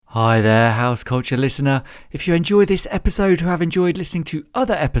Hi there, House Culture listener. If you enjoy this episode or have enjoyed listening to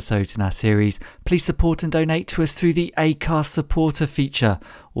other episodes in our series, please support and donate to us through the Acast supporter feature.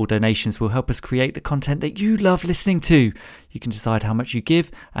 All donations will help us create the content that you love listening to. You can decide how much you give,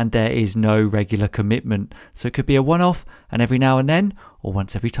 and there is no regular commitment. So it could be a one-off and every now and then, or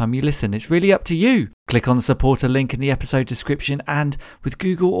once every time you listen. It's really up to you. Click on the supporter link in the episode description, and with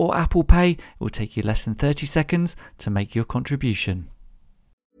Google or Apple Pay, it will take you less than 30 seconds to make your contribution.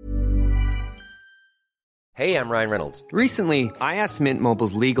 Hey, I'm Ryan Reynolds. Recently, I asked Mint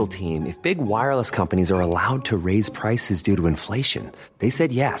Mobile's legal team if big wireless companies are allowed to raise prices due to inflation. They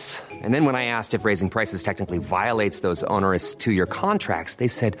said yes. And then when I asked if raising prices technically violates those onerous two-year contracts, they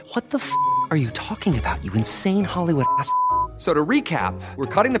said, "What the f*** are you talking about, you insane Hollywood ass?" So to recap, we're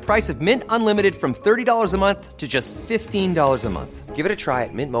cutting the price of Mint Unlimited from $30 a month to just $15 a month. Give it a try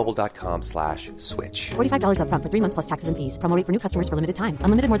at mintmobile.com/switch. $45 up front for 3 months plus taxes and fees. Promo rate for new customers for limited time.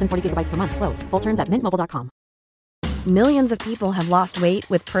 Unlimited more than 40 gigabytes per month. Slows full terms at mintmobile.com. Millions of people have lost weight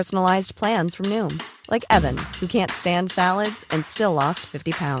with personalized plans from Noom. Like Evan, who can't stand salads and still lost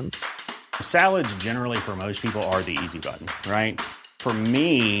 50 pounds. Salads generally for most people are the easy button, right? For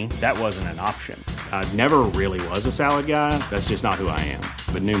me, that wasn't an option. I never really was a salad guy. That's just not who I am.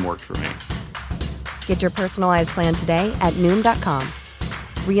 But Noom worked for me. Get your personalized plan today at Noom.com.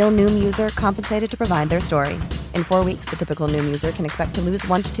 Real Noom user compensated to provide their story. In 4 weeks, the typical Noom user can expect to lose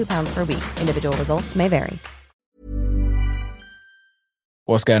 1 to 2 pounds per week. Individual results may vary.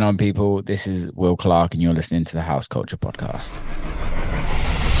 What's going on, people? This is Will Clarke, and you're listening to the House Culture Podcast.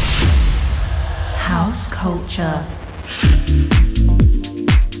 House Culture.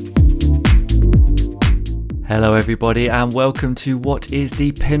 Hello everybody, and welcome to what is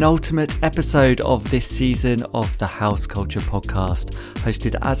the penultimate episode of this season of the House Culture Podcast,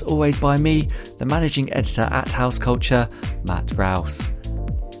 hosted as always by me, the managing editor at House Culture, Matt Rouse.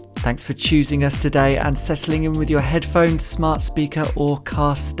 Thanks for choosing us today and settling in with your headphones, smart speaker or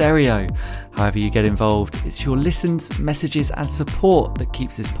car stereo. However you get involved, it's your listens, messages and support that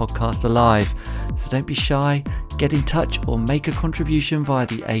keeps this podcast alive. So don't be shy, get in touch or make a contribution via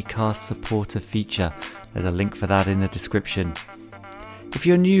the Acast supporter feature. There's a link for that in the description. If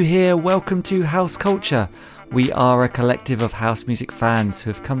you're new here, welcome to House Culture. We are a collective of house music fans who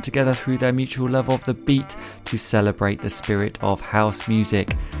have come together through their mutual love of the beat to celebrate the spirit of house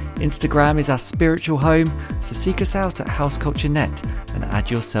music. Instagram is our spiritual home, so seek us out at House Culture Net and add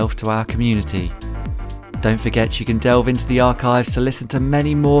yourself to our community. Don't forget you can delve into the archives to listen to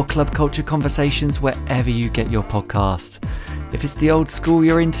many more club culture conversations wherever you get your podcast. If it's the old school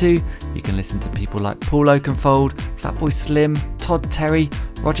you're into, you can listen to people like Paul Oakenfold, Fatboy Slim, Todd Terry,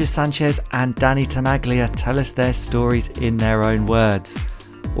 Roger Sanchez and Danny Tenaglia tell us their stories in their own words.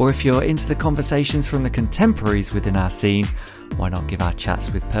 Or if you're into the conversations from the contemporaries within our scene, why not give our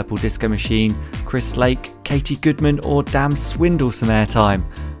chats with Purple Disco Machine, Chris Lake, Katie Goodman or Damn Swindle some airtime.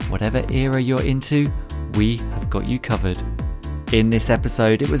 Whatever era you're into, we have got you covered. In this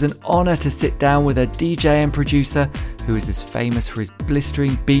episode, it was an honour to sit down with a DJ and producer who is as famous for his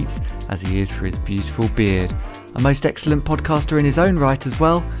blistering beats as he is for his beautiful beard. A most excellent podcaster in his own right as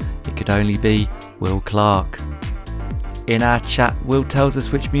well, it could only be Will Clarke. In our chat, Will tells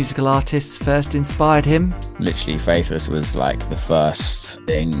us which musical artists first inspired him. Literally, Faithless was like the first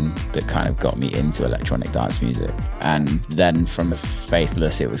thing that kind of got me into electronic dance music. And then from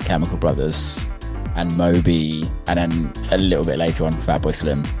Faithless, it was Chemical Brothers and Moby, and then a little bit later on Fatboy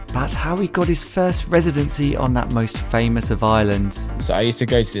Slim. That's how he got his first residency on that most famous of islands. So I used to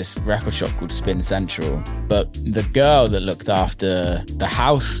go to this record shop called Spin Central, but the girl that looked after the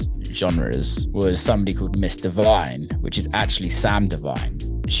house genres was somebody called Miss Divine, which is actually Sam Divine.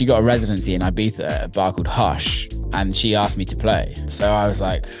 She got a residency in Ibiza at a bar called Hush, and she asked me to play. So I was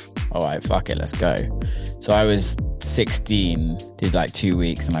like, all right, fuck it, let's go. So I was 16, did like 2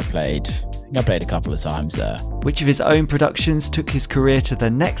 weeks, and I played a couple of times there. Which of his own productions took his career to the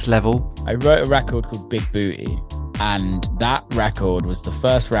next level? I wrote a record called Big Booty, and that record was the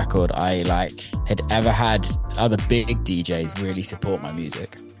first record I had ever had other big DJs really support my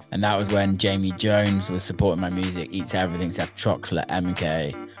music. And that was when Jamie Jones was supporting my music, Eats Everything, Seth Troxler,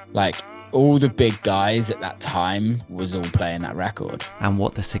 MK. All the big guys at that time was all playing that record. And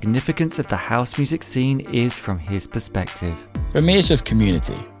what the significance of the house music scene is from his perspective. For me, it's just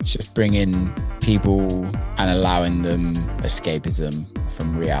community. It's just bringing people and allowing them escapism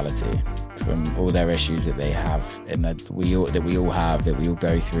from reality, from all their issues that they have and that we all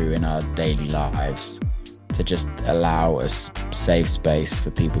go through in our daily lives, to just allow a safe space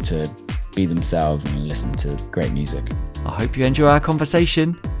for people to be themselves and listen to great music. I hope you enjoy our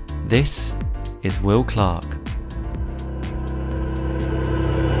conversation. This is Will Clarke.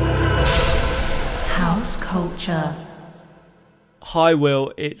 House culture. Hi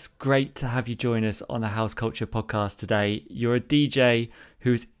Will, it's great to have you join us on the House Culture podcast today. You're a DJ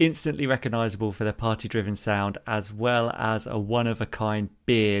who's instantly recognisable for their party-driven sound as well as a one-of-a-kind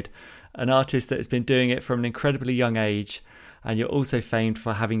beard, an artist that has been doing it from an incredibly young age, and you're also famed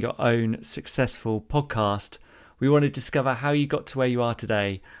for having your own successful podcast. We want to discover how you got to where you are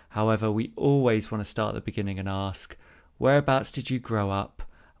today. However, we always want to start at the beginning and ask, whereabouts did you grow up?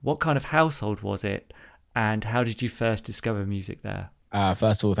 What kind of household was it? And how did you first discover music there?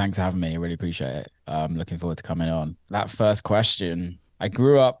 First of all, thanks for having me. I really appreciate it. Looking forward to coming on. That first question, I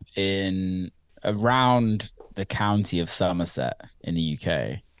grew up in around the county of Somerset in the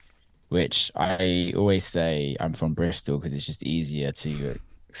UK, which I always say I'm from Bristol because it's just easier to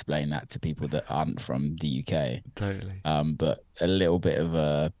explain that to people that aren't from the UK. Totally. But a little bit of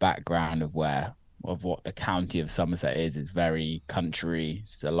a background of what the county of Somerset is. It's very country.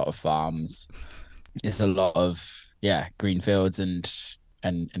 It's a lot of farms. It's a lot of green fields and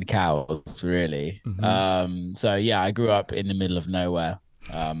cows, really. Mm-hmm. So I grew up in the middle of nowhere,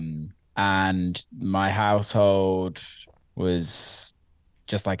 and my household was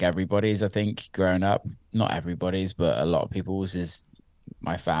just like everybody's. I think growing up, not everybody's, but a lot of people's. Is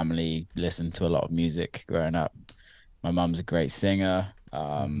my family listened to a lot of music growing up. My mum's a great singer.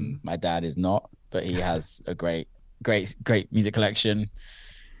 My dad is not, but he has a great music collection.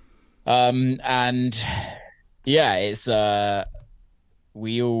 It's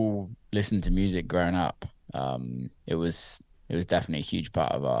we all listened to music growing up. It was definitely a huge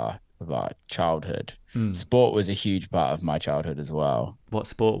part of our childhood. Sport was a huge part of my childhood as well. What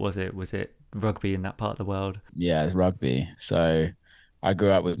sport was it? Was it rugby in that part of the world? Yeah, it's rugby. So I grew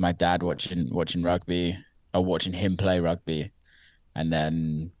up with my dad watching rugby, or watching him play rugby, and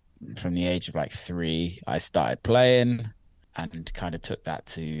then from the age of like 3, I started playing. And kind of took that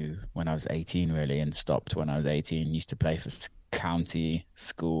to when I was 18, really, and stopped when I was 18. Used to play for county,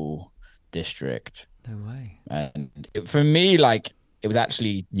 school, district. No way. And for me, like, it was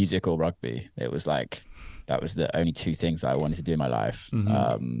actually music or rugby. It was like, that was the only 2 things I wanted to do in my life.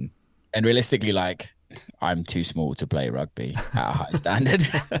 Mm-hmm. And realistically, like, I'm too small to play rugby at a high standard.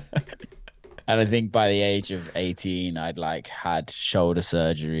 And I think by the age of 18, I'd like had shoulder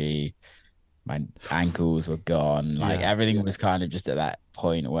surgery. My ankles were gone. Like everything was kind of just at that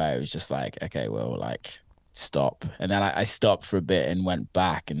point where it was just like, okay, well, like, stop. And then I stopped for a bit and went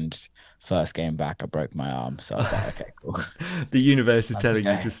back, and first game back, I broke my arm. So I was like, okay, cool. The universe is telling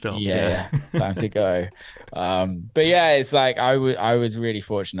you to stop. Yeah. Time to go. But yeah, it's like I was really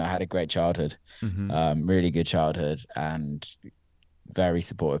fortunate. I had a great childhood, really good childhood, and very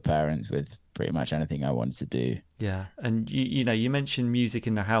supportive parents with pretty much anything I wanted to do. Yeah. And you mentioned music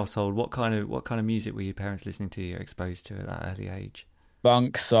in the household. What kind of music were your parents listening to, you exposed to at that early age?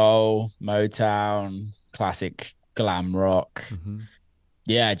 Funk, soul, Motown, classic glam rock.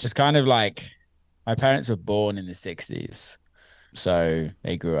 Yeah, just kind of like, my parents were born in the 60s. So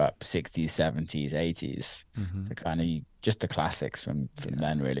they grew up 60s, 70s, 80s. So kind of just the classics from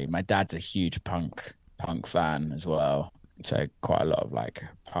then, really. My dad's a huge punk fan as well. So quite a lot of like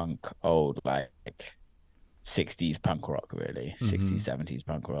punk, old like 60s punk rock, really. 60s, 70s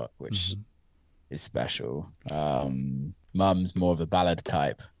punk rock, which is special. Mum's more of a ballad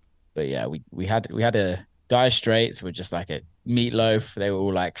type. But yeah, we had a Dire Straits were just like a Meatloaf. They were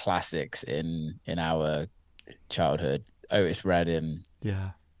all like classics in our childhood. Otis Redding,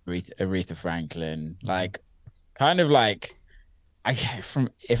 Aretha Franklin, like kind of like,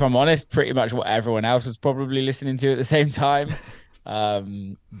 if I'm honest, pretty much what everyone else was probably listening to at the same time.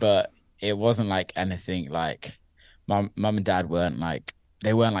 But it wasn't like anything like mum and dad weren't like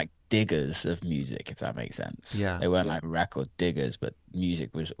diggers of music, if that makes sense. Yeah. They weren't like record diggers, but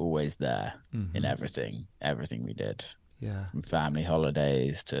music was always there in everything we did. Yeah. From family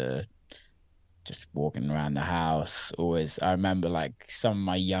holidays to just walking around the house. Always, I remember like some of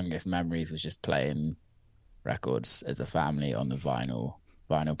my youngest memories was just playing records as a family on the vinyl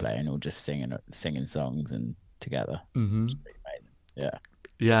player, and all just singing songs and together. It's pretty amazing.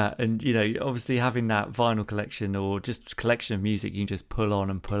 Yeah, and obviously having that vinyl collection or just collection of music you can just pull on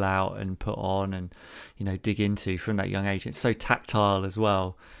and pull out and put on and dig into from that young age. It's so tactile as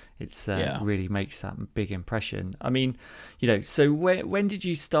well. It's really makes that big impression. I mean, so when did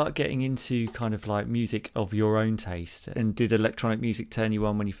you start getting into kind of like music of your own taste? And did electronic music turn you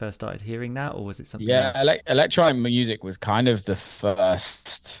on when you first started hearing that, or was it something else? Electronic music was kind of the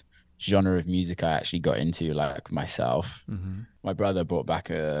first genre of music I actually got into, like, myself. My brother brought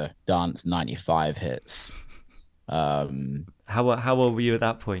back a Dance 95 hits. How old were you at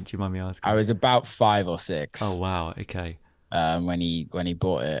that point? Do you mind me asking? I was about 5 or 6. Oh wow, okay. When he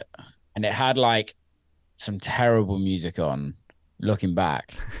bought it, and it had like some terrible music on. Looking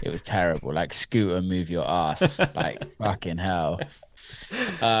back, it was terrible. Like Scooter, Move Your Ass, like fucking hell.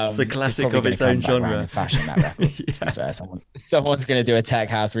 It's a classic probably of going its to come own back round genre. in fashion, that record. Yeah. To be fair, someone's going to do a tech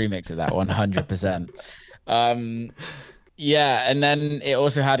house remix of that 100%. Yeah, and then it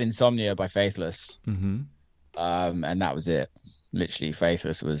also had Insomnia by Faithless. Mm-hmm. And that was it. Literally,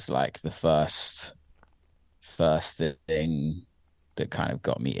 Faithless was like the first thing that kind of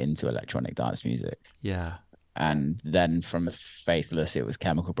got me into electronic dance music. Yeah. And then from Faithless, it was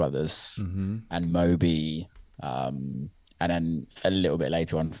Chemical Brothers and Moby, and then a little bit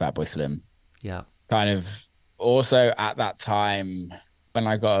later on, Fatboy Slim. Yeah. Kind of also at that time, when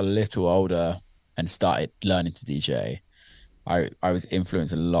I got a little older and started learning to DJ, I was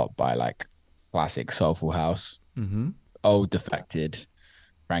influenced a lot by like classic soulful house, old Defected,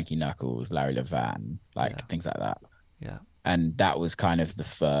 Frankie Knuckles, Larry Levan, like things like that. Yeah. And that was kind of the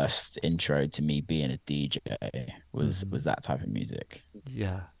first intro to me being a DJ was that type of music.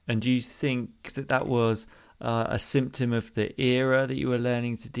 Yeah. And do you think that was a symptom of the era that you were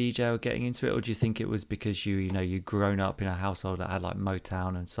learning to DJ or getting into it, or do you think it was because you'd grown up in a household that had like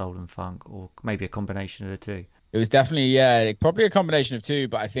Motown and soul and funk, or maybe a combination of the two? It was definitely, probably a combination of two,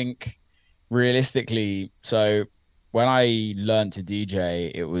 but I think realistically, so when I learned to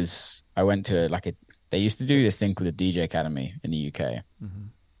DJ, I went to they used to do this thing called the DJ Academy in the UK.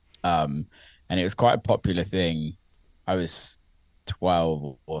 And it was quite a popular thing. I was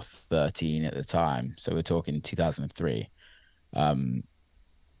 12 or 13 at the time. So we're talking 2003. Fucking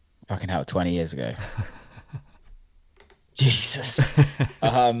hell, 20 years ago. Jesus.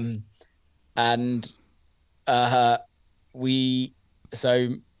 So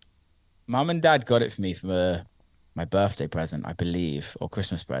mum and dad got it for me for my birthday present, I believe, or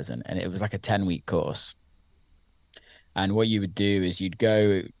Christmas present. And it was like a 10-week course. And what you would do is you'd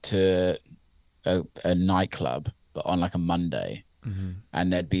go to a nightclub, but on like a Monday.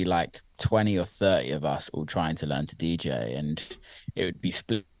 And there'd be like 20 or 30 of us all trying to learn to DJ. And it would be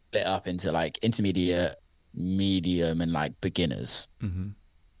split up into like intermediate, medium, and like beginners. And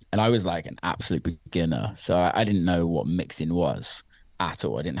I was like an absolute beginner. So I didn't know what mixing was at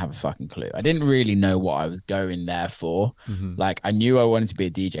all. I didn't have a fucking clue. I didn't really know what I was going there for. Like I knew I wanted to be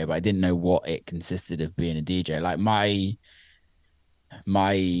a DJ, but I didn't know what it consisted of being a DJ. Like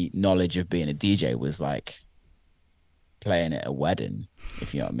my knowledge of being a DJ was like playing at a wedding,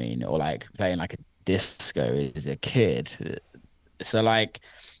 if you know what I mean, or like playing like a disco as a kid. So like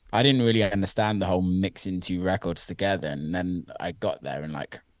I didn't really understand the whole mixing two records together. And then I got there and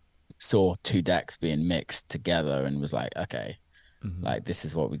like saw two decks being mixed together and was like, okay, like this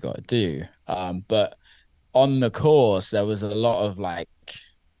is what we got to do. But on the course, there was a lot of like,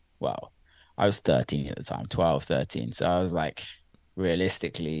 well, I was 13 at the time, 12, 13. So I was like,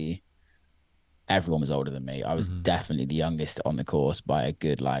 realistically, everyone was older than me. I was definitely the youngest on the course by a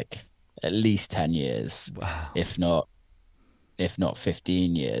good, like at least 10 years, if not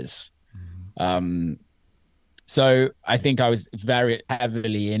 15 years. So I think I was very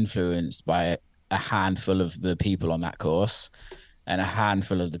heavily influenced by a handful of the people on that course, and a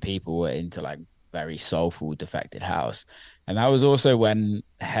handful of the people were into like very soulful Defected house. And that was also when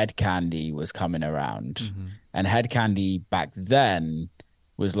Head Candy was coming around. And Head Candy back then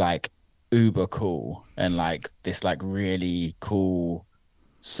was like uber cool and like this like really cool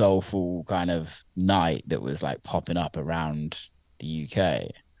soulful kind of night that was like popping up around the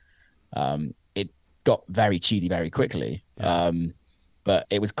UK. It got very cheesy very quickly. But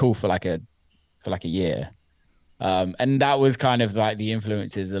it was cool for like a year. And that was kind of like the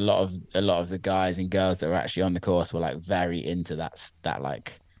influences. A lot of the guys and girls that were actually on the course were like very into that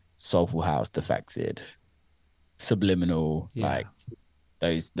like soulful house, Defected, subliminal, like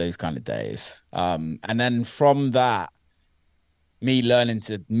those kind of days. And then from that, me learning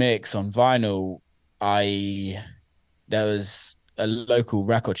to mix on vinyl, there was a local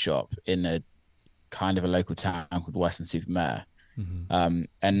record shop in a kind of a local town called Weston-super-Mare.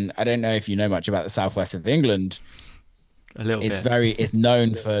 And I don't know if you know much about the southwest of England. A little bit.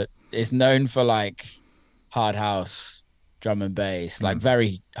 It's known for like hard house, drum and bass, like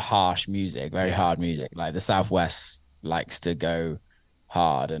very harsh music, very hard music. Like the southwest likes to go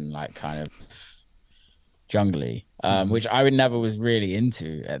hard and like kind of jungly, which I would never was really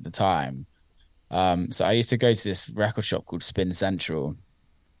into at the time. So I used to go to this record shop called Spin Central,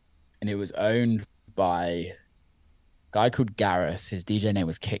 and it was owned by guy called Gareth. His DJ name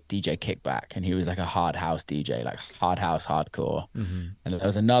was DJ Kickback, and he was like a hard house DJ, like hard house hardcore. And there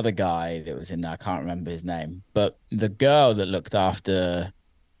was another guy that was in there, I can't remember his name, but the girl that looked after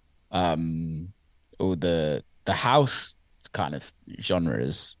all the house kind of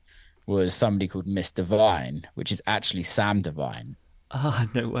genres was somebody called Miss Divine, which is actually Sam Divine. Ah,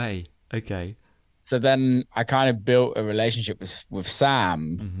 no way. Okay. So then I kind of built a relationship with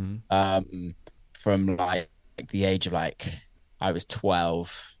Sam from like the age of like, I was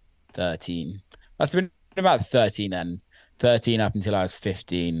 12, 13. Must have been about 13 then, 13 up until I was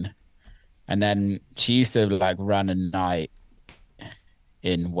 15. And then she used to like run a night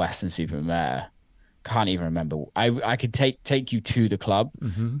in Weston-super-Mare. Can't even remember. I could take you to the club,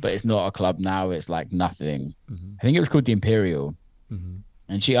 but it's not a club now. It's like nothing. I think it was called the Imperial.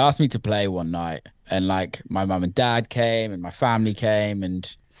 And she asked me to play one night, and like my mum and dad came and my family came. And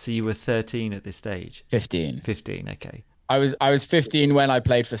So you were 13 at this stage? 15. 15, okay. I was 15 when I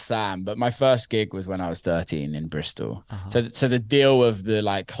played for Sam, but my first gig was when I was 13 in Bristol. So the deal of the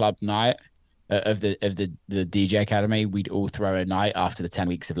like club night of the DJ Academy, we'd all throw a night after the 10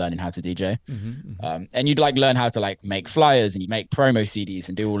 weeks of learning how to DJ. And you'd like learn how to like make flyers, and you make promo CDs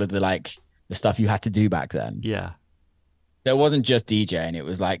and do all of the like the stuff you had to do back then. Yeah. There wasn't just DJing. It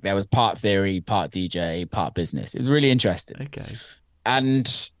was like there was part theory, part DJ, part business. It was really interesting. Okay.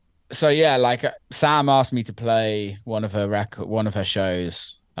 And so yeah, like Sam asked me to play one of her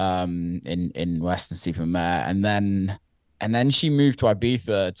shows in Weston-super-Mare, and then she moved to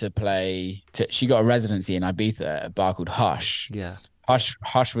Ibiza to play. She got a residency in Ibiza at a bar called Hush. Yeah.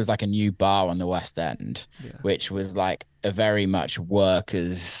 Hush was like a new bar on the West End, which was like a very much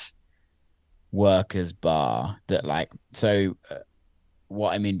workers bar that like, so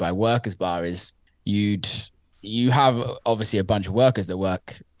what I mean by workers bar is you have obviously a bunch of workers that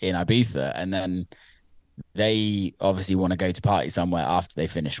work in Ibiza, and then they obviously want to go to party somewhere after they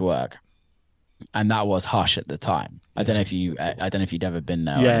finish work. And that was Hush at the time. I don't know if you'd ever been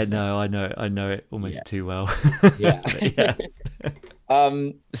there. Yeah, no, I know it almost too well. Yeah.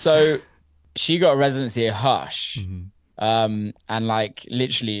 So she got a residency at Hush. And like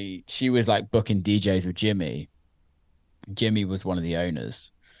literally she was like booking DJs with Jimmy. Jimmy was one of the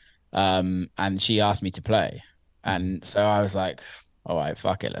owners. And she asked me to play. And so I was like, all right,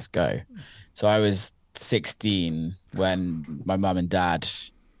 fuck it, let's go. So I was 16 when my mum and dad,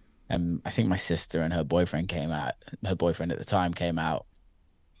 I think my sister and her boyfriend came out. Her boyfriend at the time came out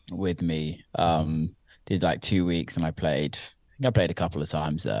with me. Did like 2 weeks, and I played a couple of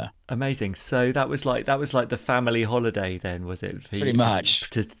times there. Amazing. So that was like the family holiday then, was it? Pretty much.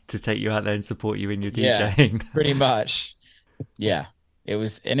 To take you out there and support you in your DJing. Yeah, pretty much. Yeah. It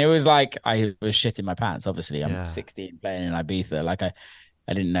was like I was shitting my pants. Obviously, I'm 16 playing in Ibiza. Like I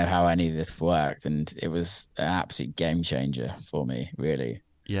didn't know how any of this worked, and it was an absolute game changer for me, really.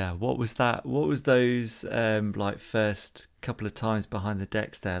 Yeah. What was that? What was those like first couple of times behind the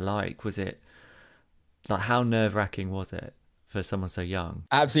decks there like? Was it like, how nerve-wracking was it for someone so young?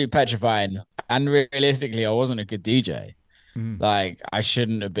 Absolutely petrifying. And realistically, I wasn't a good DJ. Like I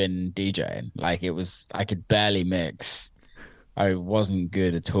shouldn't have been DJing. Like I could barely mix. I wasn't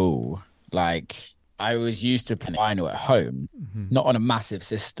good at all. Like I was used to playing vinyl at home, not on a massive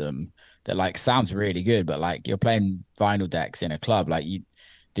system that like sounds really good, but like you're playing vinyl decks in a club, like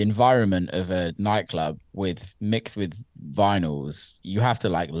the environment of a nightclub mixed with vinyls, you have to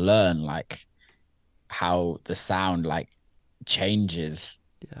like learn like how the sound like changes,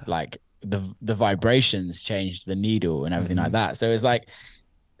 like the vibrations changed the needle and everything like that. So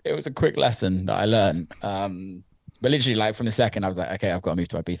it was a quick lesson that I learned. But literally, like from the second I was like, okay, I've got to move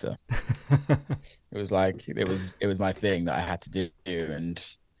to Ibiza. It was like it was my thing that I had to do, and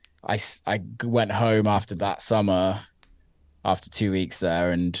I went home after that summer, after 2 weeks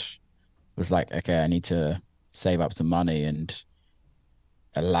there, and was like, okay, I need to save up some money and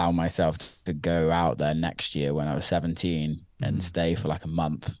allow myself to go out there next year when I was 17 and stay for like a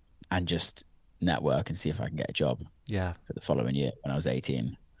month and just network and see if I can get a job. Yeah. For the following year when I was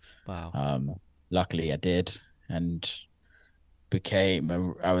 18. Wow. Luckily I did, and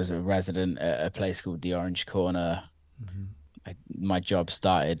I was a resident at a place called the Orange Corner. My job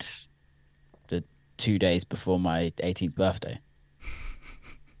started the 2 days before my 18th birthday.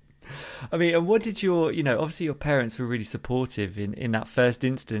 I mean, and what did obviously your parents were really supportive in that first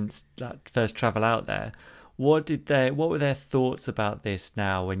instance, that first travel out there. What were their thoughts about this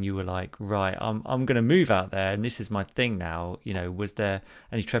now when you were like, right, I'm going to move out there and this is my thing now? Was there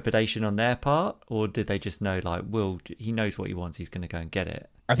any trepidation on their part, or did they just know like, Will, he knows what he wants, he's going to go and get it?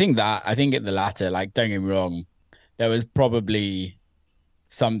 I think at the latter, like, don't get me wrong, there was probably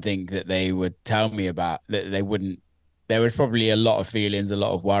something that they would tell me about that they wouldn't. There was probably a lot of feelings, a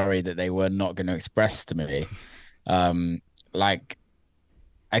lot of worry that they were not going to express to me. Like,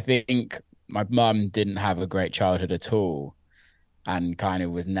 I think my mum didn't have a great childhood at all, and kind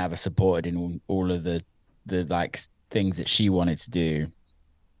of was never supported in all of the like things that she wanted to do.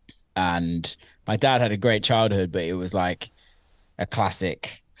 And my dad had a great childhood, but it was like a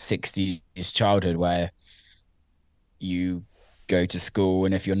classic 60s childhood where you go to school,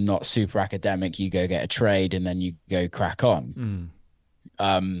 and if you're not super academic, you go get a trade and then you go crack on.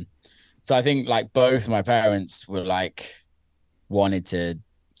 So I think like both my parents were like wanted to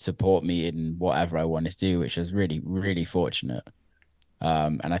support me in whatever I wanted to do, which was really, really fortunate.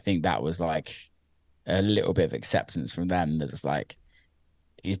 And I think that was like a little bit of acceptance from them that it's like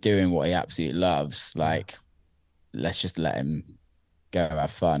he's doing what he absolutely loves. Like, let's just let him go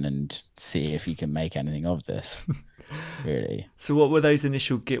have fun and see if he can make anything of this. Really. So what were those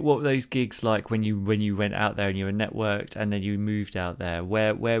what were those gigs like when you went out there and you were networked and then you moved out there?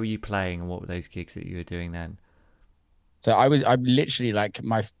 Where were you playing and what were those gigs that you were doing then? So I literally like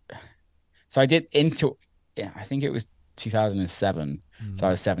so I did I think it was 2007. So I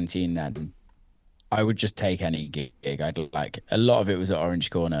was 17 then. I would just take any gig. I'd like a lot of it was at Orange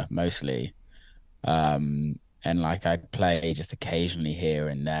Corner mostly. And like I'd play just occasionally here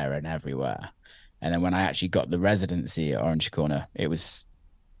and there and everywhere. And then when I actually got the residency at Orange Corner, it was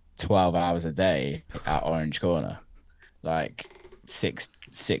 12 hours a day at Orange Corner, like six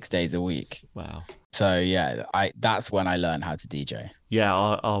days a week. Wow. So yeah, that's when I learned how to DJ. Yeah,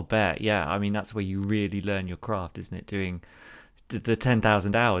 I'll bet. Yeah, I mean that's where you really learn your craft, isn't it? Doing the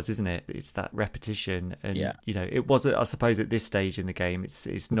 10,000 hours, isn't it? It's that repetition, and you know, it wasn't. I suppose at this stage in the game,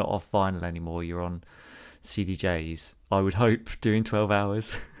 it's not off vinyl anymore. You're on CDJs. I would hope doing 12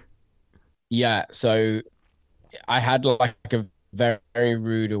 hours. Yeah, so I had like a very, very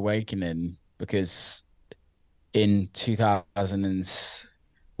rude awakening because in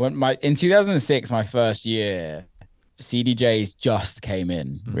 2006, my first year, CDJs just came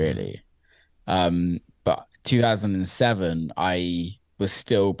in, really. But 2007, I was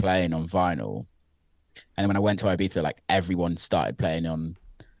still playing on vinyl, and when I went to Ibiza, like everyone started playing on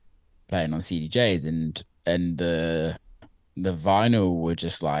CDJs, and the vinyl were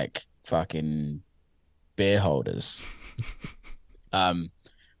just like fucking beer holders.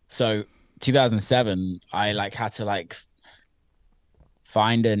 So 2007, I like had to like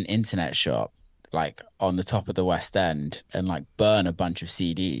find an internet shop like on the top of the West End and like burn a bunch of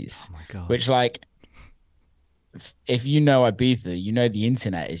CDs. Oh my God. Which like, if you know Ibiza, you know the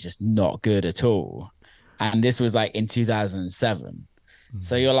internet is just not good at all. And this was like in 2007.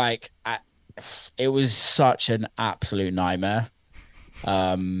 So you're like, it was such an absolute nightmare.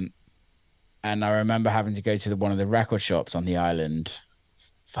 And I remember having to go to one of the record shops on the island.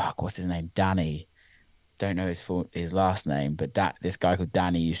 Fuck, what's his name? Danny. Don't know his last name, but this guy called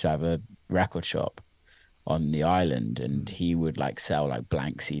Danny used to have a record shop on the island, and he would like sell like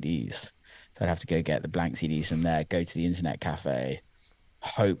blank CDs. So I'd have to go get the blank CDs from there, go to the internet cafe,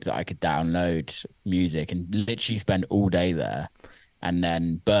 hope that I could download music, and literally spend all day there, and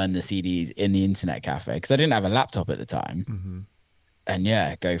then burn the CDs in the internet cafe because I didn't have a laptop at the time. And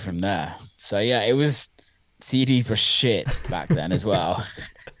yeah, go from there. So yeah, CDs were shit back then as well.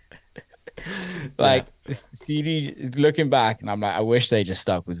 Like CD, looking back, and I'm like, I wish they just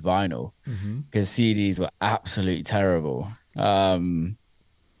stuck with vinyl because CDs were absolutely terrible. But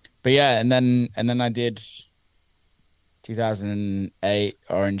yeah, and then I did 2008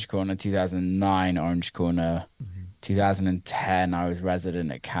 Orange Corner, 2009 Orange Corner, 2010 I was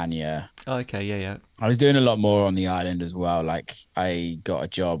resident at Kenya. Oh, okay, yeah. I was doing a lot more on the island as well. Like I got a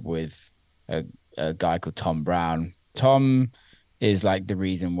job with a guy called Tom Brown. Tom is like the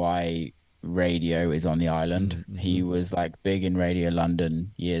reason why radio is on the island. He was like big in Radio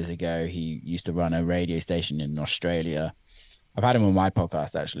London years ago. He used to run a radio station in Australia. I've had him on my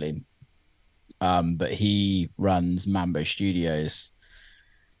podcast actually. But he runs Mambo Studios.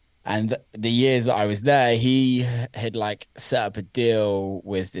 And the years that I was there, he had like set up a deal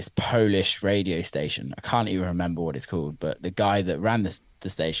with this Polish radio station. I can't even remember what it's called, but the guy that ran the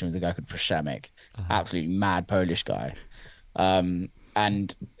station was a guy called Przemek, absolutely mad Polish guy.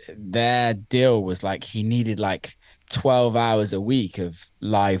 And their deal was like he needed like 12 hours a week of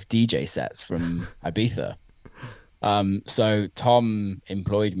live DJ sets from Ibiza. So Tom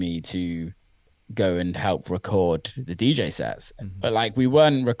employed me to go and help record the DJ sets. But like we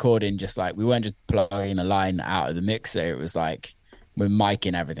weren't recording just like, we weren't just plugging a line out of the mixer. It was like we're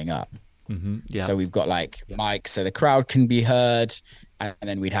micing everything up. So we've got like mics so the crowd can be heard, and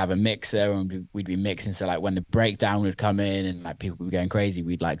then we'd have a mixer and we'd be mixing. So like when the breakdown would come in and like people were going crazy,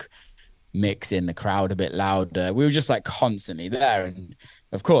 we'd like mix in the crowd a bit louder. We were just like constantly there. And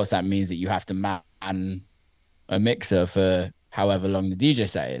of course that means that you have to man a mixer for however long the DJ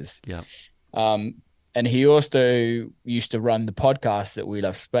set is. Yeah. And he also used to run the podcast that We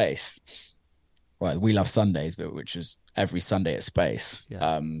Love Space. Well, We Love Sundays, but which is every Sunday at Space.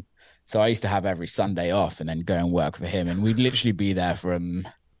 Yeah. So I used to have every Sunday off and then go and work for him. And we'd literally be there from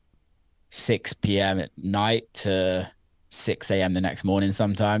 6 p.m. at night to 6 a.m. the next morning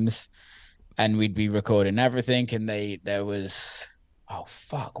sometimes. And we'd be recording everything. And there was, oh,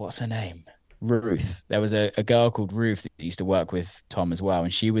 fuck, what's her name? Ruth. There was a girl called Ruth that used to work with Tom as well.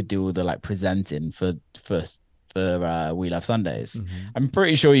 And she would do all the like presenting for We Love Sundays. Mm-hmm. I'm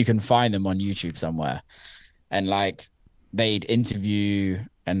pretty sure you can find them on YouTube somewhere. And like they'd interview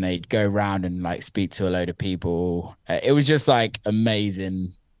and they'd go around and like speak to a load of people. It was just like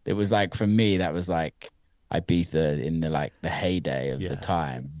amazing. It was like, for me, that was like Ibiza in the heyday of the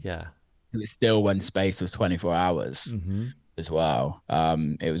time. Yeah. It was still when space was 24 hours as well.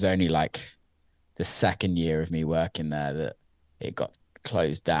 It was only like the second year of me working there that it got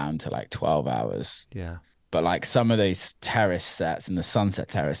closed down to like 12 hours. Yeah. But like some of those terrace sets and the sunset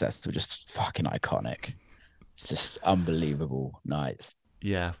terrace sets were just fucking iconic. It's just unbelievable nights.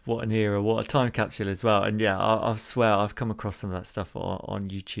 Yeah, what an era, what a time capsule as well. And yeah, I swear I've come across some of that stuff on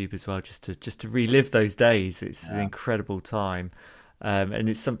YouTube as well, just to relive those days. It's an incredible time, and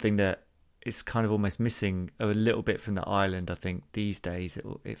it's something that is kind of almost missing a little bit from the island. I think these days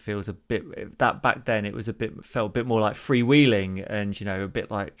it feels a bit that back then it felt a bit more like freewheeling and a bit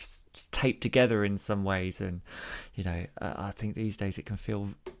like taped together in some ways. And I think these days it can feel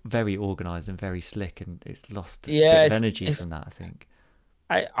very organised and very slick, and it's lost a bit of energy from that, I think.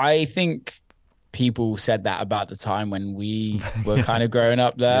 I think people said that about the time when we were kind of growing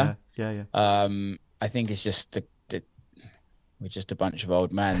up there. Yeah. I think it's just we're just a bunch of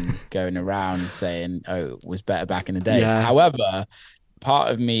old men going around saying, "Oh, it was better back in the days." Yeah. However,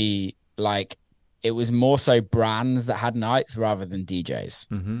 part of me, like, it was more so brands that had nights rather than DJs.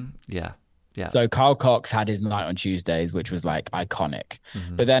 Mm-hmm. Yeah. So Carl Cox had his night on Tuesdays, which was like iconic.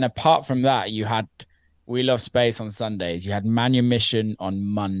 But then apart from that, you had We Love Space on Sundays. You had Manumission on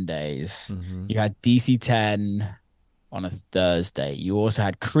Mondays. You had DC-10 on a Thursday. You also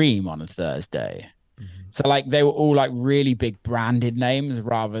had Cream on a Thursday. So like they were all like really big branded names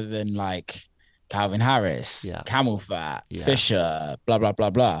rather than like Calvin Harris, Camel Fat, Fisher, blah, blah, blah,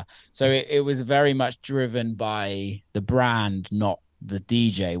 blah. So it was very much driven by the brand, not the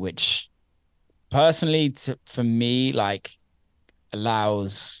DJ, which personally for me, like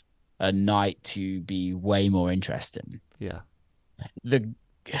allows a night to be way more interesting. Yeah. The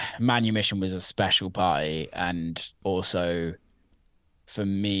Manumission was a special party, and also for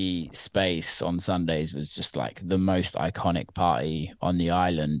me, Space on Sundays was just like the most iconic party on the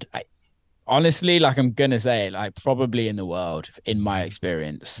island. Honestly, like I'm gonna say it, like probably in the world, in my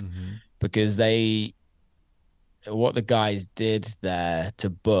experience, because what the guys did there to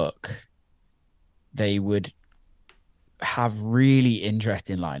book, they would have really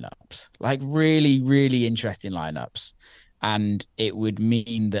interesting lineups, like really, really interesting lineups. And it would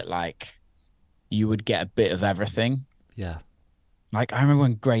mean that like you would get a bit of everything. Yeah. Like I remember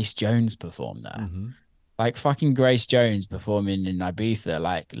when Grace Jones performed there, like fucking Grace Jones performing in Ibiza,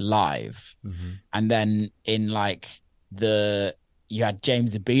 like live. And then in like you had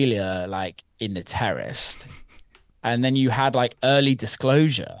James Abelia like in the Terrace. And then you had like Early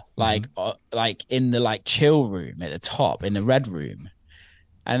Disclosure, like in the like chill room at the top, in the red room.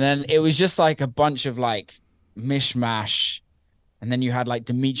 And then it was just like a bunch of like mishmash. And then you had like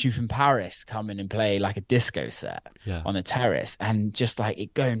Dimitri from Paris come in and play like a disco set on the Terrace, and just like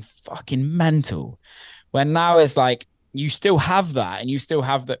it going fucking mental. When now it's like you still have that and you still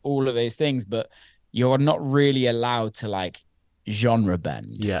have all of those things, but you're not really allowed to like genre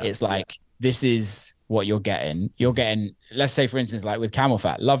bend. Yeah. It's like, this is what you're getting. You're getting, let's say for instance, like with Camel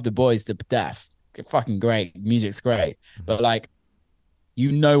Fat, love the boys to death. They're fucking great. Music's great. But like,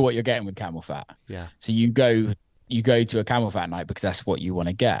 you know what you're getting with Camel Fat. Yeah. So you go to a Camel Fat night because that's what you want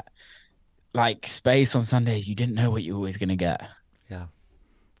to get. Like Space on Sundays, you didn't know what you were always going to get. Yeah.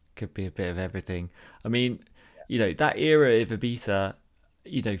 Could be a bit of everything. I mean, that era of Ibiza,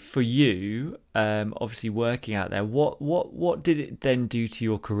 for you, obviously working out there, what did it then do to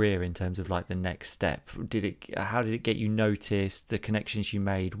your career in terms of like the next step? How did it get you noticed, the connections you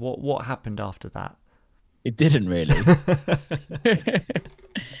made? What happened after that? It didn't really.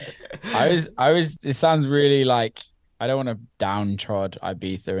 It sounds really like, I don't want to downtrod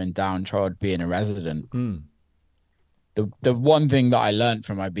Ibiza and downtrod being a resident. The one thing that I learned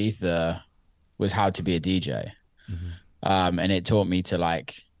from Ibiza was how to be a DJ. And it taught me to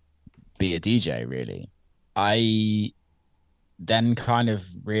like be a DJ, really. I then kind of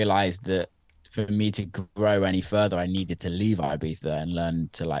realized that for me to grow any further, I needed to leave Ibiza and learn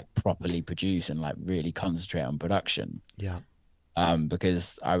to like properly produce and like really concentrate on production. Yeah.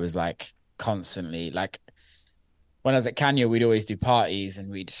 Because I was like constantly like, when I was at Kenya, we'd always do parties, and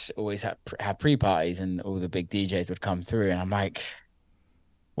we'd always have pre-parties, and all the big DJs would come through, and I'm like,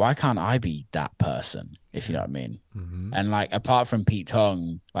 why can't I be that person, if you know what I mean? Mm-hmm. And like, apart from Pete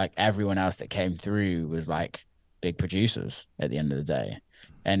Tong, like everyone else that came through was like big producers at the end of the day.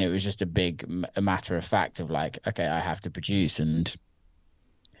 And it was just a matter of fact of like, okay, I have to produce, and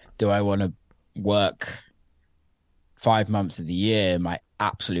do I want to work 5 months of the year, my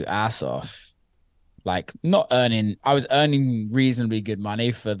absolute ass off? Like I was earning reasonably good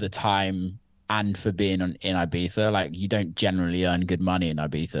money for the time and for being in Ibiza. Like, you don't generally earn good money in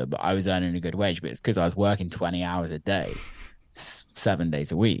Ibiza, but I was earning a good wage, but it's because I was working 20 hours a day, 7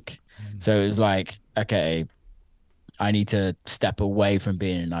 days a week. So it was like, okay, I need to step away from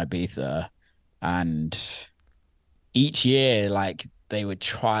being in Ibiza. And each year, like, they would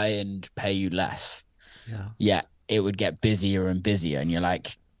try and pay you less. Yeah, it would get busier and busier, and you're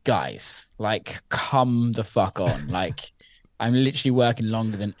like, guys, like, come the fuck on. Like, I'm literally working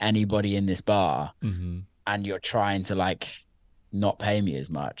longer than anybody in this bar, and you're trying to like not pay me as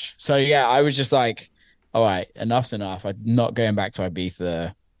much. So yeah, I was just like, all right, enough's enough. I'm not going back to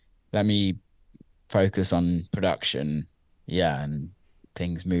Ibiza. Let me focus on production. Yeah, and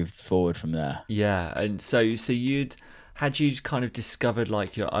things moved forward from there. Yeah, and so you kind of discovered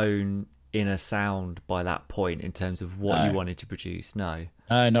like your own inner sound by that point in terms of what you wanted to produce? No,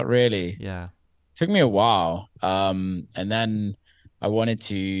 not really. Yeah, took me a while. And then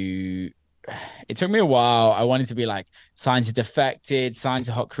it took me a while. I wanted to be like signed to Defected, signed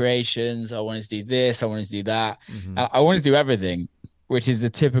to Hot Creations. I wanted to do this. I wanted to do that. I wanted to do everything, which is the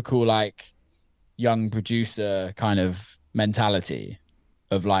typical like young producer kind of mentality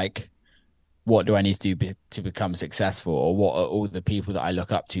of like, what do I need to do to become successful, or what are all the people that I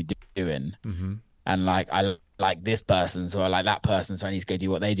look up to doing? And like, I like this person, so I like that person, so I need to go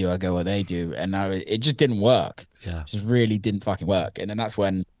do what they do. I go what they do, and it just didn't work. Yeah, it just really didn't fucking work. And then that's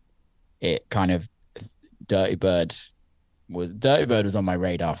when it kind of Dirty Bird was on my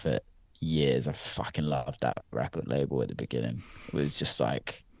radar for years. I fucking loved that record label at the beginning. It was just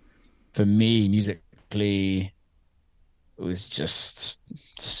like, for me, musically, it was just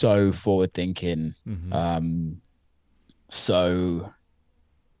so forward thinking. So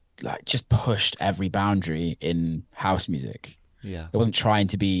like just pushed every boundary in house music. Yeah, it wasn't trying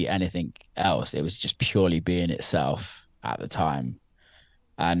to be anything else. It was just purely being itself at the time.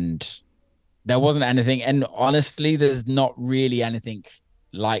 And there wasn't anything, and honestly, there's not really anything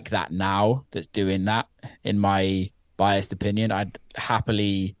like that now that's doing that, in my biased opinion. I'd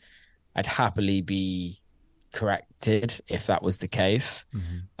happily be corrected if that was the case.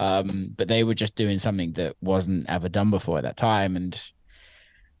 But they were just doing something that wasn't ever done before at that time, and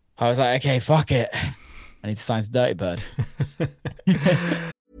I was like, okay, fuck it, I need to sign to Dirty Bird.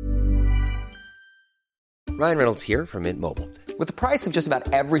 Ryan Reynolds here from Mint Mobile. With the price of just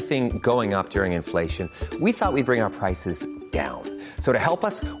about everything going up during inflation, we thought we'd bring our prices down. So to help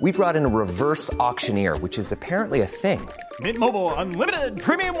us, we brought in a reverse auctioneer, which is apparently a thing. Mint Mobile Unlimited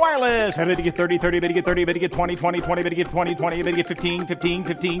Premium Wireless. How to get 30, 30, bit to get 30, bit to get 20, 20, 20, bit to get 20, 20, bit to get 15, 15,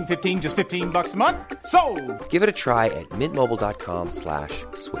 15, 15, just $15 a month? Sold! Give it a try at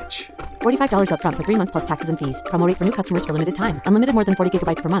mintmobile.com/switch. $45 up front for 3 months plus taxes and fees. Promo rate for new customers for limited time. Unlimited more than 40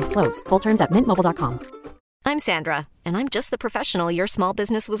 gigabytes per month. Slows full terms at mintmobile.com. I'm Sandra, and I'm just the professional your small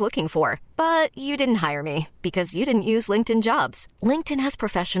business was looking for. But you didn't hire me because you didn't use LinkedIn Jobs. LinkedIn has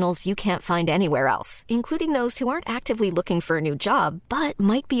professionals you can't find anywhere else, including those who aren't actively looking for a new job, but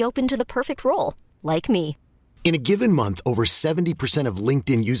might be open to the perfect role, like me. In a given month, over 70% of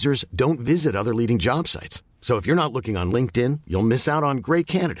LinkedIn users don't visit other leading job sites. So if you're not looking on LinkedIn, you'll miss out on great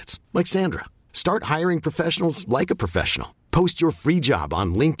candidates like Sandra. Start hiring professionals like a professional. Post your free job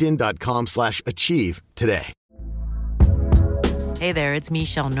on linkedin.com/achieve today. Hey there, it's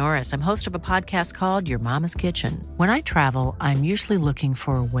Michelle Norris. I'm host of a podcast called Your Mama's Kitchen. When I travel, I'm usually looking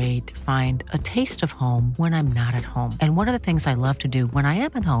for a way to find a taste of home when I'm not at home. And one of the things I love to do when I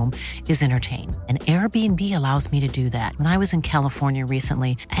am at home is entertain. And Airbnb allows me to do that. When I was in California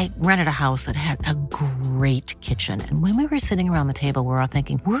recently, I rented a house that had a great kitchen. And when we were sitting around the table, we're all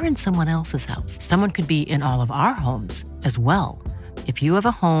thinking, we're in someone else's house. Someone could be in all of our homes as well. If you have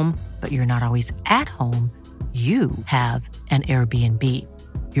a home, but you're not always at home, you have an Airbnb.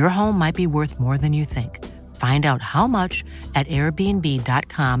 Your home might be worth more than you think. Find out how much at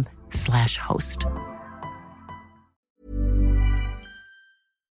airbnb.com/host.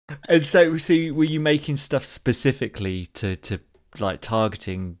 And so were you making stuff specifically to like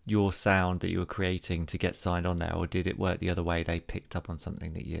targeting your sound that you were creating to get signed on there, or did it work the other way? They picked up on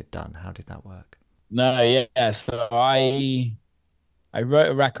something that you had done. How did that work? No, yeah. So I wrote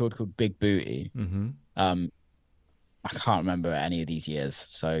a record called Big Booty. I can't remember any of these years,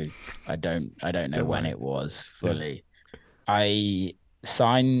 so I don't know when it was fully. Yeah. I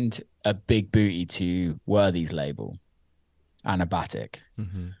signed a big booty to Worthy's label, Anabatic.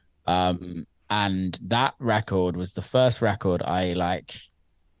 And that record was the first record I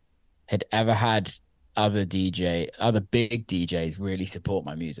had ever had other big DJs really support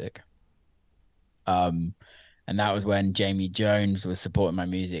my music. And that was when Jamie Jones was supporting my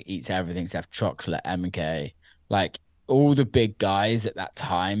music, Eats Everything Except Chocolate, MK. Like all the big guys at that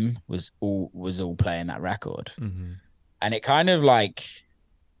time was all playing that record. And it kind of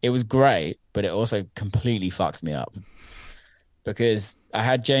it was great, but it also completely fucked me up. Because I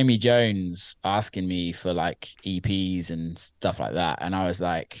had Jamie Jones asking me for EPs and stuff like that. And I was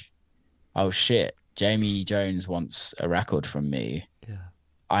like, oh shit, Jamie Jones wants a record from me. Yeah.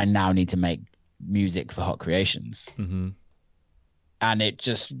 I now need to make music for Hot Creations. And it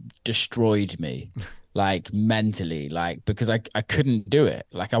just destroyed me, mentally, because I couldn't do it.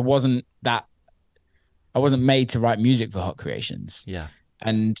 I wasn't made to write music for Hot Creations. Yeah.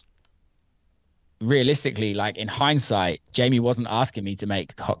 And realistically, in hindsight, Jamie wasn't asking me to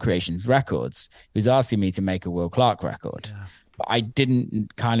make Hot Creations records. He was asking me to make a Will Clarke record. Yeah. But I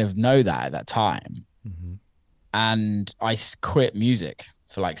didn't kind of know that at that time. And I quit music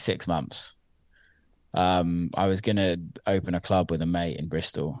for 6 months. I was going to open a club with a mate in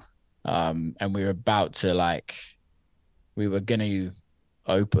Bristol. And we were about to we were going to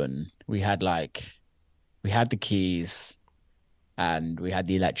open. We had the keys. And we had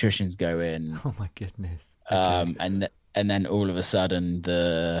the electricians go in. Oh my goodness! Okay. And then all of a sudden,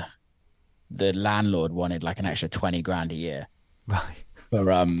 the landlord wanted an extra 20 grand a year, right? For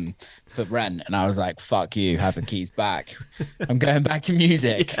rent, and I was like, "Fuck you! Have the keys back. I'm going back to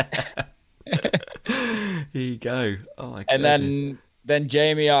music." Here you go. Oh my goodness! And then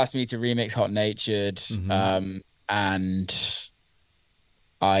Jamie asked me to remix Hot Natured, and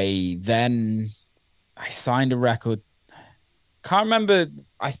I signed a record. Can't remember.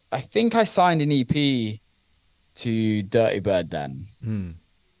 I think I signed an EP to Dirty Bird then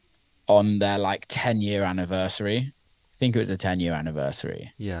on their 10-year anniversary. I think it was a 10-year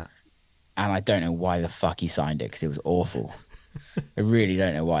anniversary. Yeah. And I don't know why the fuck he signed it because it was awful. I really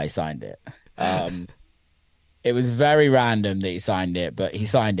don't know why he signed it. It was very random that he signed it, but he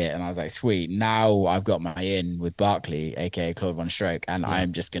signed it and I was like, sweet. Now I've got my in with Barkley, aka Claude Von Stroke, and I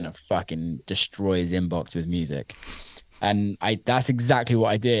am just going to fucking destroy his inbox with music. And that's exactly what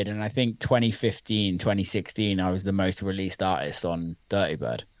I did. And I think 2015, 2016, I was the most released artist on Dirty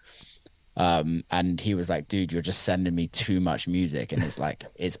Bird. And he was like, dude, you're just sending me too much music. And it's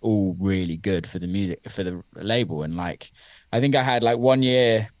it's all really good for the music, for the label. And I think I had 1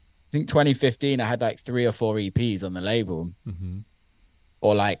 year, I think 2015, I had 3 or 4 EPs on the label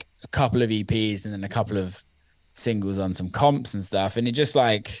or a couple of EPs and then a couple of singles on some comps and stuff. And it just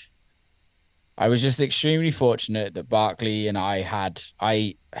I was just extremely fortunate that Barkley and I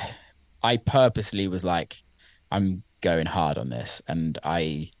purposely was I'm going hard on this and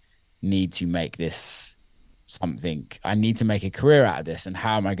I need to make this something. I need to make a career out of this. And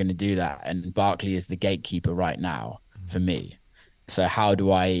how am I going to do that? And Barkley is the gatekeeper right now for me. So how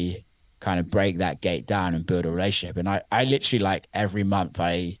do I kind of break that gate down and build a relationship? And I literally every month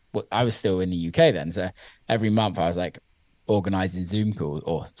I was still in the UK then. So every month I was organizing Zoom calls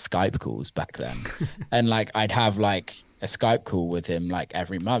or Skype calls back then. And I'd have a Skype call with him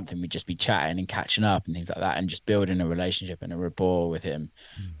every month and we'd just be chatting and catching up and things like that and just building a relationship and a rapport with him.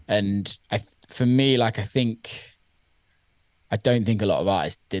 And for me, I don't think a lot of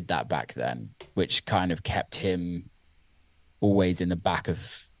artists did that back then, which kind of kept him always in the back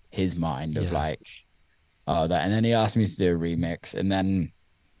of his mind of oh, that. And then he asked me to do a remix and then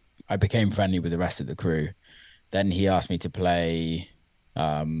I became friendly with the rest of the crew. Then he asked me to play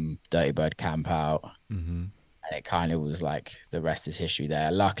Dirty Bird Camp Out. And it kind of was the rest is history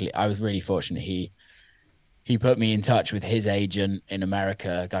there. Luckily, I was really fortunate. He put me in touch with his agent in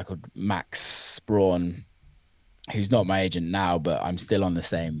America, a guy called Max Braun, who's not my agent now, but I'm still on the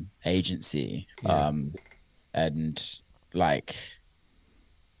same agency. Yeah. And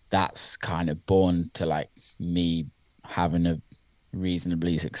that's kind of born to me having a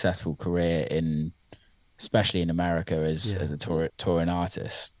reasonably successful career especially in America as a touring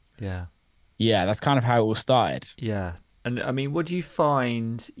artist. Yeah. Yeah, that's kind of how it all started. Yeah. And I mean, what do you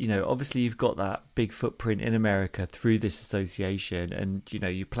find, obviously you've got that big footprint in America through this association and,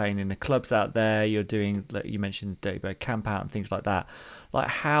 you're playing in the clubs out there, you're doing, you mentioned Dirty Bird Camp Out and things like that.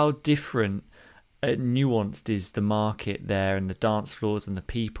 How different, nuanced is the market there and the dance floors and the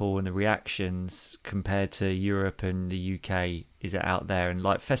people and the reactions compared to Europe and the UK? Is it out there? And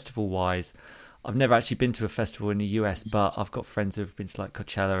festival-wise, I've never actually been to a festival in the US, but I've got friends who've been to like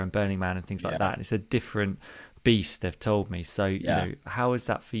Coachella and Burning Man and things like that. And it's a different beast, they've told me. So, you know, how is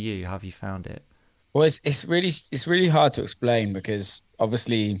that for you? How have you found it? Well, it's really hard to explain because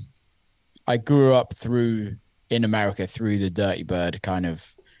obviously I grew up in America through the Dirty Bird kind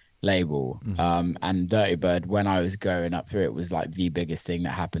of label. And Dirty Bird, when I was growing up through it, was like the biggest thing that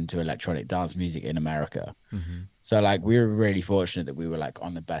happened to electronic dance music in America. So like we were really fortunate that we were like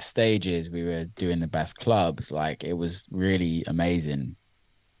on the best stages, we were doing the best clubs, like it was really amazing.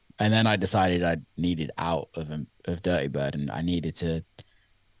 And then I decided I needed out of Dirty Bird, and I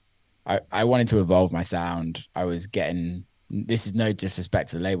wanted to evolve my sound. I was getting, this is no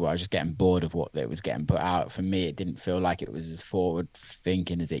disrespect to the label, I was just getting bored of what it was getting put out. For me, it didn't feel like it was as forward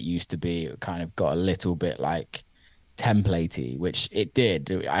thinking as it used to be. It kind of got a little bit like templatey, which it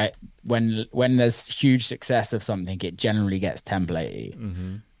did. When there's huge success of something, it generally gets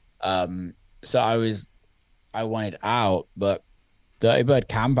templatey. So I wanted out, but Dirty Bird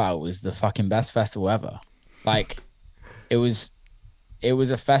Camp Out was the fucking best festival ever. Like it was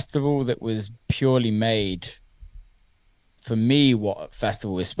a festival that was purely made for me what a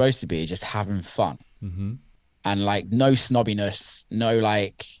festival is supposed to be, just having fun. And like no snobbiness, no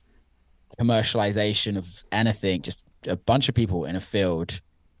like commercialization of anything, just a bunch of people in a field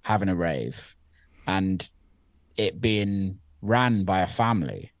having a rave, and it being ran by a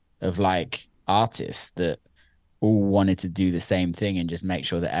family of like artists that all wanted to do the same thing and just make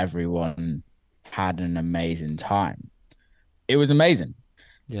sure that everyone had an amazing time. It was amazing.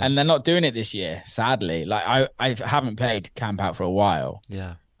 And they're not doing it this year, sadly. Like I haven't played Camp Out for a while.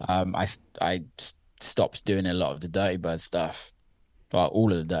 I stopped doing a lot of the Dirty Bird stuff, well,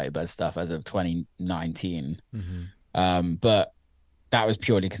 all of the Dirty Bird stuff as of 2019. But that was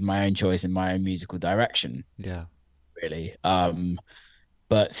purely because my own choice in my own musical direction. Really.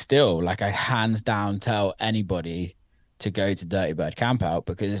 But still, like I hands down tell anybody to go to Dirty Bird Camp Out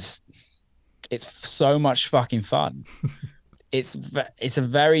because it's so much fucking fun. It's a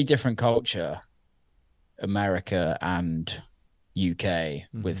very different culture, America and UK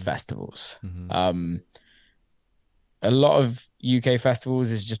with festivals. A lot of UK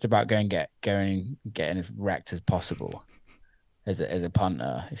festivals is just about getting as wrecked as possible as a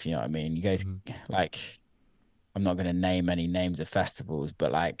punter, if you know what I mean. You go to like, I'm not going to name any names of festivals,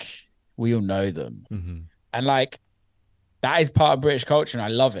 but like we all know them. And like that is part of British culture and I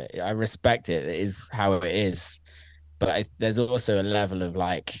love it. I respect it. It is how it is. But there's also a level of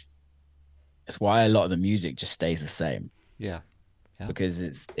like, that's why a lot of the music just stays the same.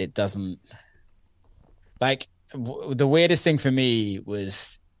 Because it doesn't, like the weirdest thing for me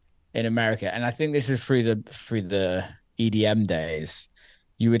was in America, and I think this is through the EDM days,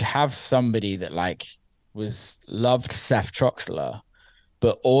 you would have somebody that like loved Seth Troxler,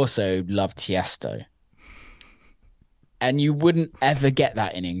 but also loved Tiesto. And you wouldn't ever get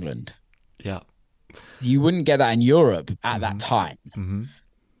that in England. You wouldn't get that in Europe at that time.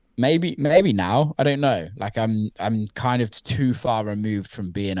 Maybe now, I don't know. Like I'm kind of too far removed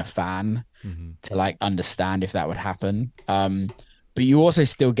from being a fan to like understand if that would happen. But you also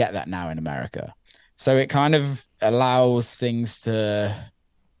still get that now in America. So it kind of allows genres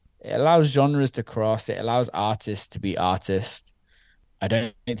to cross. It allows artists to be artists. I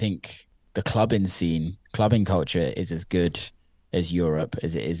don't think the clubbing culture is as good as Europe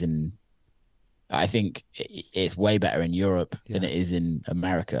as it is in, I think it's way better in Europe than it is in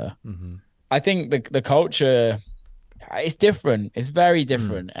America. I think the culture, it's different. It's very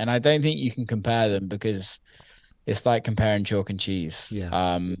different. And I don't think you can compare them because it's like comparing chalk and cheese.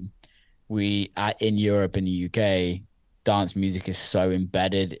 In Europe and the UK, dance music is so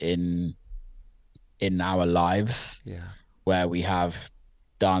embedded in our lives, where we have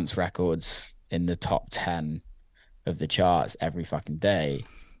dance records in the top 10 of the charts every fucking day.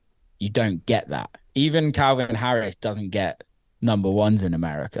 You don't get that. Even Calvin Harris doesn't get number ones in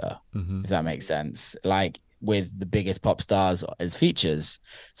America, if that makes sense. Like with the biggest pop stars as features.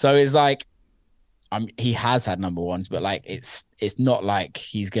 So it's like, he has had number ones, but like it's not like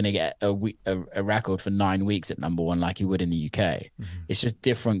he's gonna get a record for 9 weeks at number one like he would in the UK. It's just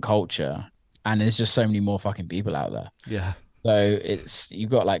different culture, and there's just so many more fucking people out there. So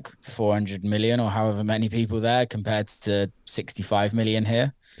you've got like 400 million or however many people there compared to 65 million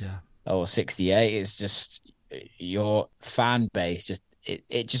here. Or 68. It's just your fan base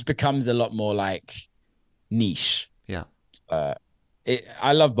it just becomes a lot more like niche.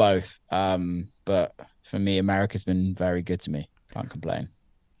 I love both, but for me, America's been very good to me. Can't complain.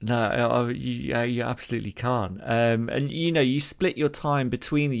 No, you absolutely can't. And you know, you split your time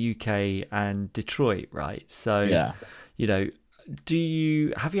between the UK and Detroit, right? So you know,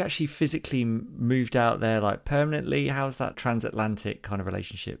 have you actually physically moved out there like permanently? How's that transatlantic kind of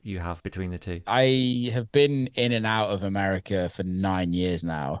relationship you have between the two? I have been in and out of America for 9 years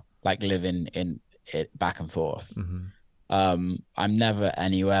now, like living in it back and forth. I'm never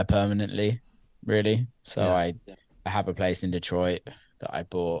anywhere permanently, really. So I have a place in Detroit that I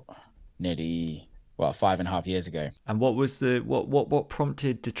bought nearly 5.5 years ago. And what was what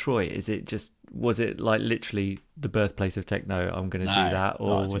prompted Detroit? Was it like literally the birthplace of techno? I'm going to do that,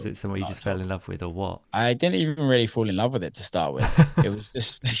 or was it somewhere you just fell in love with, or what? I didn't even really fall in love with it to start with. It was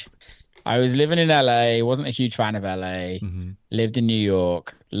just I was living in LA, wasn't a huge fan of LA, lived in New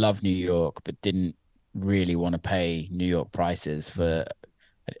York, loved New York, but didn't really want to pay New York prices for,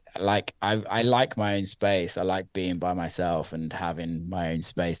 like, I like my own space. I like being by myself and having my own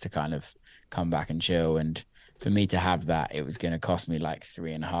space to kind of come back and chill. And for me to have that, it was going to cost me like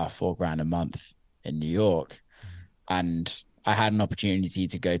 $3,500-4,000 a month in New York. And I had an opportunity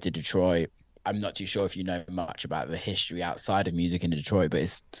to go to Detroit. I'm not too sure if you know much about the history outside of music in Detroit, but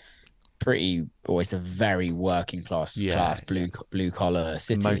it's a very working class blue collar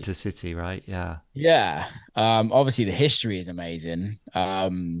city. Motor City, right? Yeah. Obviously the history is amazing,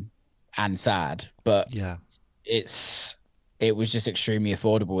 and sad, but it was just extremely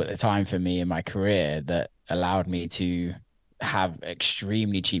affordable at the time for me in my career that allowed me to have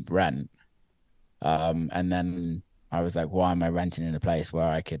extremely cheap rent. And then I was like, why am I renting in a place where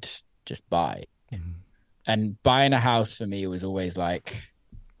I could just buy? And buying a house for me was always like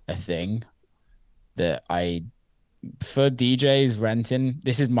a thing that for DJs renting,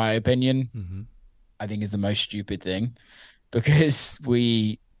 this is my opinion, I think is the most stupid thing, because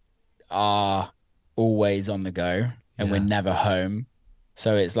we are always on the go and we're never home.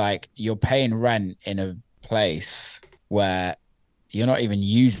 So it's like you're paying rent in a place where you're not even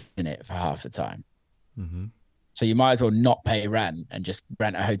using it for half the time. So you might as well not pay rent and just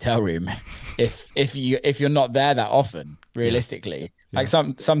rent a hotel room if you're not there that often, realistically. Like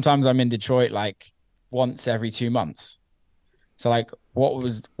sometimes I'm in Detroit like once every 2 months. So like what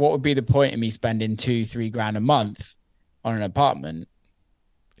would be the point of me spending $2-3 grand a month on an apartment?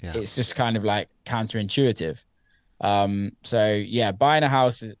 It's just kind of like counterintuitive. So yeah, buying a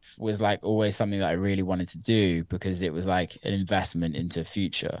house was like always something that I really wanted to do, because it was like an investment into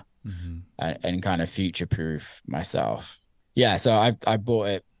future. And kind of future proof myself. So I bought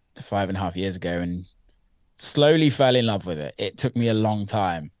it 5.5 years ago and slowly fell in love with it. It took me a long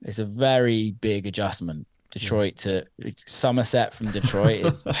time. It's a very big adjustment. Detroit to Somerset from Detroit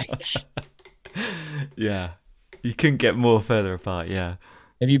is like you couldn't get more further apart.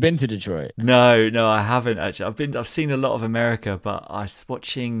 Have you been to Detroit? No, I haven't actually. I've seen a lot of America, but I was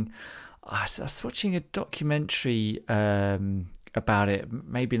watching a documentary about it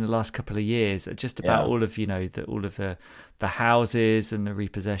maybe in the last couple of years, just about all of the houses and the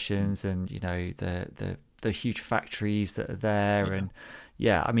repossessions and the huge factories that are there. And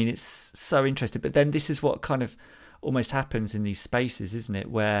I mean, it's so interesting. But then this is what kind of almost happens in these spaces, isn't it,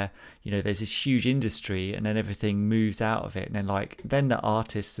 where there's this huge industry and then everything moves out of it, and then the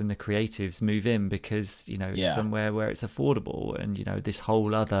artists and the creatives move in because it's somewhere where it's affordable, and this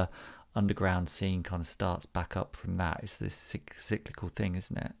whole other underground scene kind of starts back up from that. It's this cyclical thing,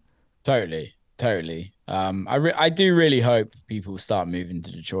 isn't it? Totally. I do really hope people start moving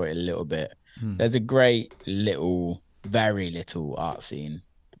to Detroit a little bit. There's a great very little art scene,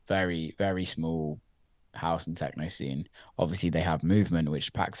 very, very small house and techno scene. Obviously they have Movement,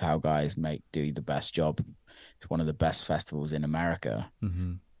 which Pax How guys do the best job. It's one of the best festivals in America,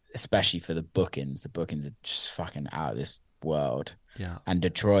 especially for the bookings. The bookings are just fucking out of this world. And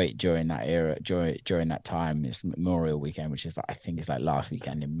Detroit during that era, during that time, is Memorial Weekend, which is I think it's like last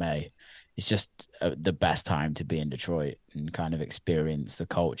weekend in May. It's just the best time to be in Detroit and kind of experience the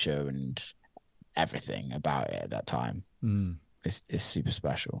culture and everything about it at that time. It's super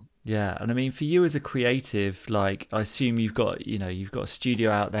special. And I mean, for you as a creative, like I assume you've got a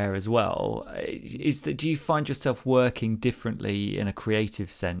studio out there as well. Do you find yourself working differently in a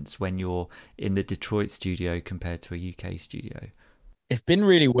creative sense when you're in the Detroit studio compared to a UK studio? It's been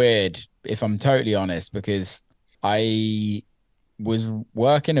really weird, if I'm totally honest, because I was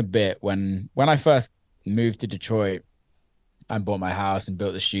working a bit when I first moved to Detroit and bought my house and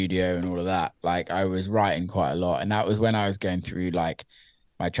built the studio and all of that. Like I was writing quite a lot, and that was when I was going through like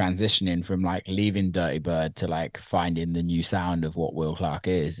my transitioning from like leaving Dirty Bird to like finding the new sound of what Will Clarke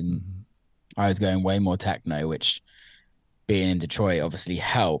is. And I was going way more techno, which being in Detroit obviously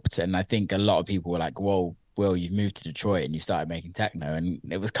helped. And I think a lot of people were like, whoa, Will, you've moved to Detroit and you started making techno. And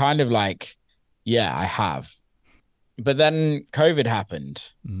it was kind of like, yeah, I have. But then COVID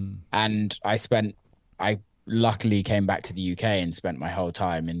happened and I luckily came back to the UK and spent my whole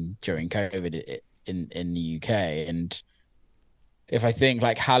time during COVID in the UK. And if I think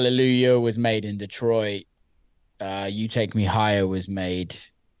like Hallelujah was made in Detroit, You Take Me Higher was made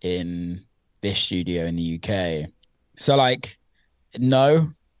in this studio in the UK. So like,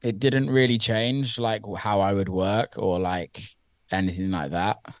 no, it didn't really change like how I would work or like anything like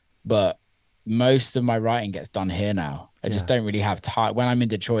that. But most of my writing gets done here now. I just don't really have time. When I'm in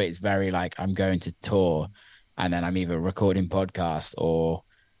Detroit, it's very like I'm going to tour and then I'm either recording podcasts or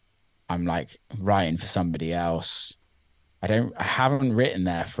I'm like writing for somebody else. I haven't written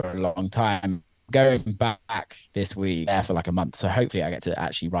there for a long time. Going back this week there for like a month. So hopefully I get to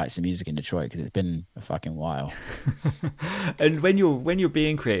actually write some music in Detroit because it's been a fucking while. And when you're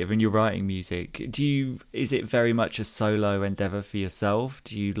being creative and you're writing music, is it very much a solo endeavor for yourself?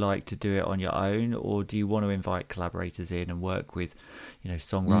 Do you like to do it on your own, or do you want to invite collaborators in and work with,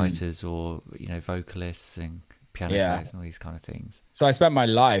 songwriters or, vocalists and piano players and all these kind of things? So I spent my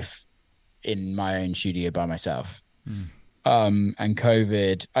life in my own studio by myself. And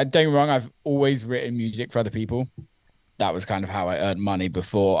COVID, don't get me wrong, I've always written music for other people. That was kind of how I earned money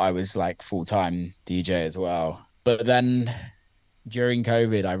before I was like full-time DJ as well. But then during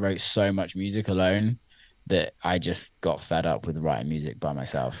COVID, I wrote so much music alone that I just got fed up with writing music by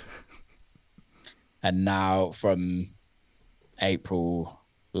myself. And now from April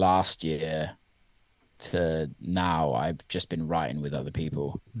last year to now, I've just been writing with other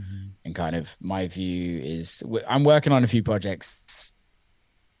people. And kind of my view is I'm working on a few projects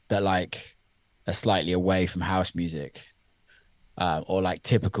that like are slightly away from house music or like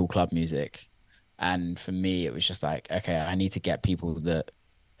typical club music. And for me, it was just like, okay, I need to get people that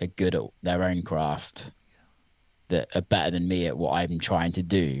are good at their own craft, that are better than me at what I'm trying to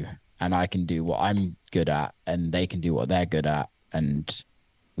do. And I can do what I'm good at and they can do what they're good at. And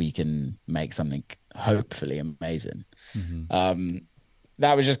we can make something hopefully amazing.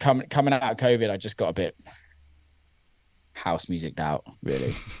 That was just coming out of COVID. I just got a bit house music'd out,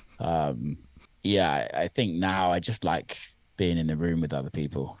 really. I think now I just like being in the room with other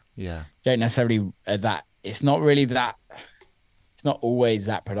people. Don't necessarily that it's not always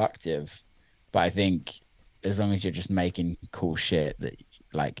that productive, but I think as long as you're just making cool shit that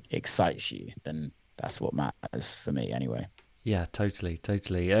like excites you, then that's what matters for me anyway. Yeah, totally.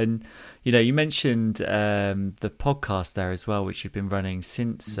 And, you mentioned the podcast there as well, which you've been running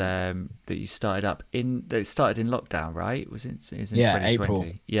since that you started up it started in lockdown, right? Was it in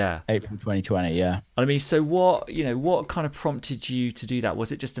 2020? April 2020, yeah. I mean, so what kind of prompted you to do that?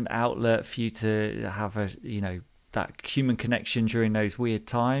 Was it just an outlet for you to have that human connection during those weird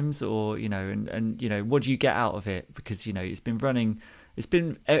times, or, and what do you get out of it? Because, it's been running... It's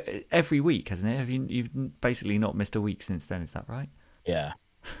been every week, hasn't it? You've basically not missed a week since then, is that right? Yeah.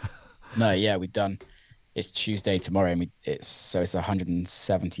 No, yeah, we've done. It's Tuesday tomorrow, and it's the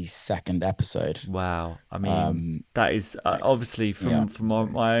 172nd episode. Wow. I mean, that is obviously from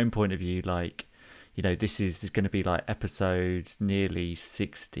my own point of view, like, this is going to be like episode nearly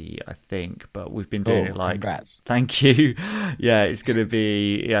 60, I think, but we've been doing it like, congrats. Thank you. Yeah, it's going to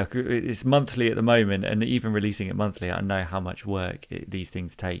be, it's monthly at the moment, and even releasing it monthly, I know how much work these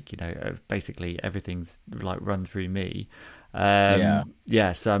things take, basically everything's like run through me. So I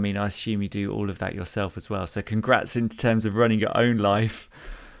mean, I assume you do all of that yourself as well, so congrats in terms of running your own life.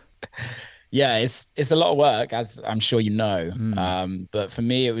 Yeah, it's a lot of work, as I'm sure you know. But for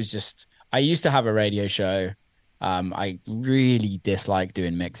me, it was just, I used to have a radio show. I really dislike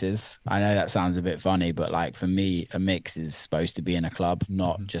doing mixes. I know that sounds a bit funny, but like for me, a mix is supposed to be in a club,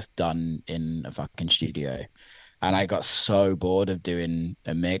 not just done in a fucking studio. And I got so bored of doing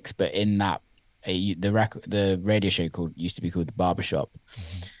a mix. But in that, the radio show used to be called The Barbershop.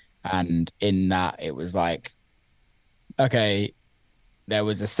 And in that, it was like, okay, there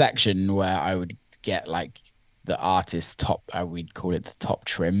was a section where I would get like the artist's top, we'd call it the top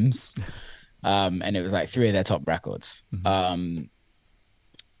trims. And it was like 3 of their top records.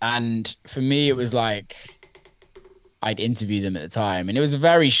 And for me, it was like, I'd interview them at the time, and it was a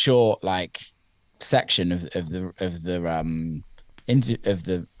very short like section of the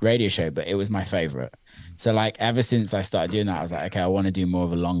radio show, but it was my favorite. So like ever since I started doing that, I was like, okay, I want to do more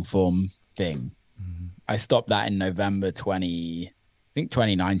of a long form thing. I stopped that in November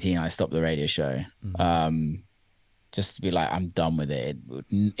 2019. I stopped the radio show. Just to be like, I'm done with it.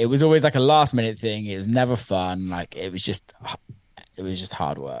 It was always like a last minute thing. It was never fun. Like it was just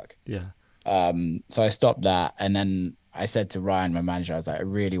hard work. Yeah. So I stopped that, and then I said to Ryan, my manager, I was like, I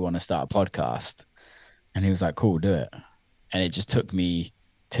really want to start a podcast, and he was like, cool, do it. And it just took me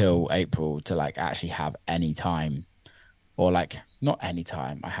till April to like actually have any time or like not any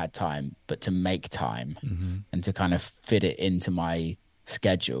time I had time, but to make time and to kind of fit it into my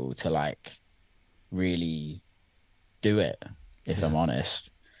schedule to like really do it, if I'm honest.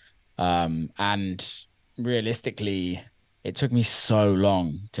 And realistically, it took me so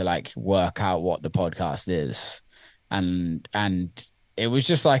long to like work out what the podcast is. And it was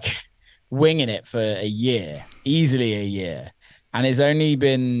just like winging it for a year, easily a year. And it's only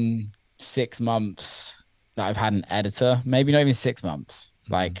been 6 months that I've had an editor, maybe not even 6 months,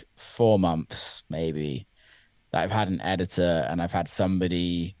 like 4 months, maybe, that I've had an editor and I've had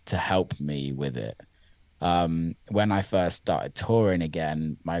somebody to help me with it. When I first started touring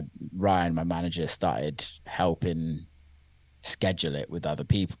again, my manager, started helping schedule it with other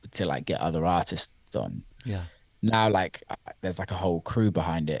people to like get other artists on. Yeah. Now, like, there's like a whole crew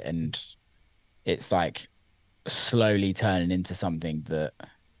behind it, and it's like slowly turning into something that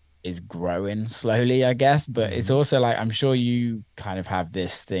is growing slowly, I guess. But it's also like, I'm sure you kind of have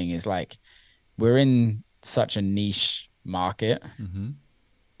this thing, is like, we're in such a niche market.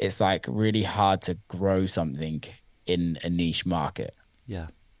 It's like really hard to grow something in a niche market. Yeah.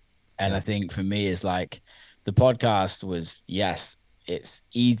 And I think for me, is like, the podcast was, yes, it's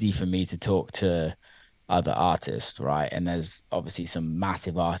easy for me to talk to other artists, right? And there's obviously some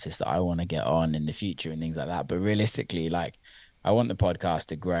massive artists that I want to get on in the future and things like that. But realistically, like, I want the podcast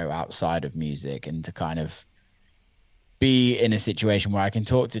to grow outside of music and to kind of be in a situation where I can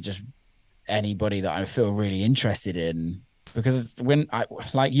talk to just anybody that I feel really interested in. Because when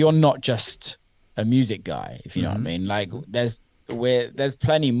you're not just a music guy, if you know what I mean. Like, there's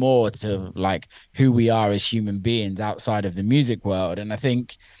plenty more to like who we are as human beings outside of the music world. And I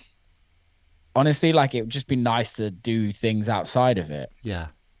think, honestly, like, it would just be nice to do things outside of it. Yeah.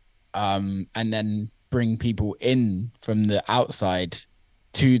 And then bring people in from the outside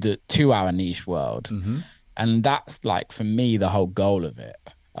to our niche world. And that's like, for me, the whole goal of it.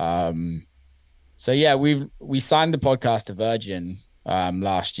 So yeah, we signed the podcast to Virgin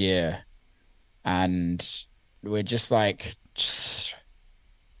last year, and we're just like,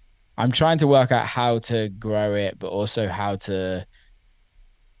 I'm trying to work out how to grow it, but also how to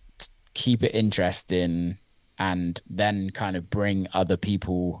keep it interesting, and then kind of bring other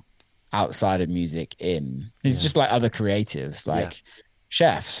people outside of music in. It's just like other creatives, like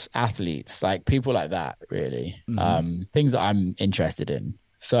chefs, athletes, like people like that, really. Things that I'm interested in.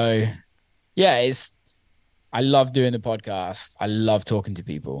 So yeah, I love doing the podcast. I love talking to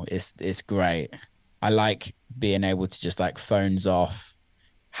people. It's great. I like being able to just like phones off,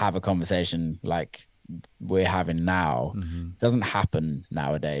 have a conversation like we're having now. It doesn't happen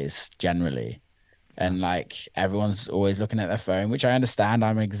nowadays generally. And like, everyone's always looking at their phone, which I understand.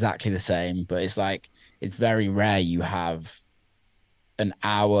 I'm exactly the same, but it's like, it's very rare you have an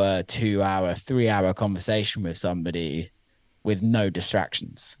hour, 2 hour, 3 hour conversation with somebody with no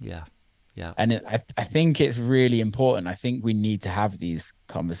distractions. Yeah. Yeah. And I think it's really important. I think we need to have these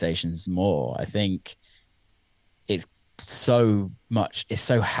conversations more. I think it's so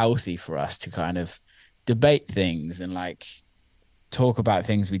healthy for us to kind of debate things and like talk about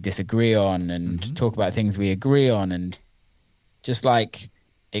things we disagree on and talk about things we agree on, and just like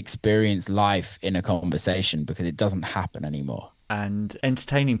experience life in a conversation, because it doesn't happen anymore. And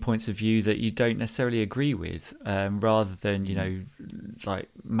entertaining points of view that you don't necessarily agree with, rather than, you know, like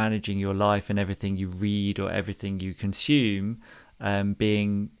managing your life and everything you read or everything you consume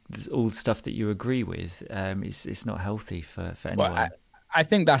being all stuff that you agree with. It's not healthy for anyone. Well, I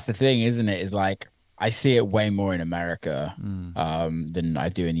think that's the thing, isn't it? Is like, I see it way more in America than I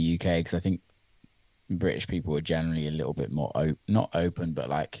do in the UK, because I think British people are generally a little bit more not open, but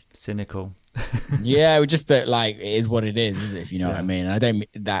like cynical. Yeah, we just don't, like, it is what it is, if you know what I mean. And I don't mean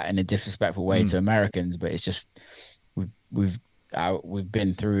that in a disrespectful way to Americans, but it's just we've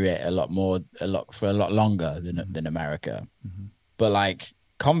been through it for a lot longer than America. But like,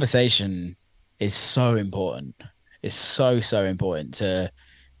 conversation is so important. It's so important to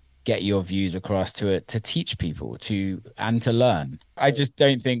get your views across, to teach people and to learn. I just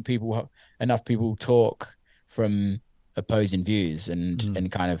don't think enough people talk from opposing views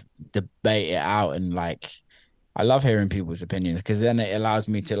and kind of debate it out. And like, I love hearing people's opinions, because then it allows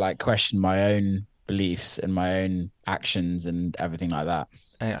me to like question my own beliefs and my own actions and everything like that.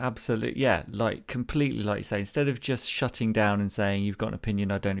 Absolutely, yeah, like completely, like you say, instead of just shutting down and saying you've got an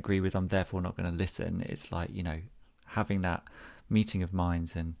opinion I don't agree with, I'm therefore not going to listen. It's like, you know, having that meeting of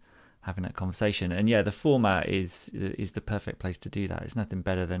minds and having that conversation. And yeah, the format is the perfect place to do that. It's nothing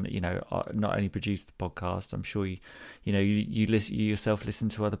better than, you know, not only produce the podcast, I'm sure you yourself listen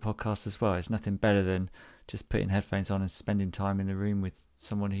to other podcasts as well. It's nothing better than just putting headphones on and spending time in the room with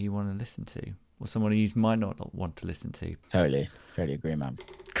someone who you want to listen to. or someone you might not want to listen to. Totally agree, man.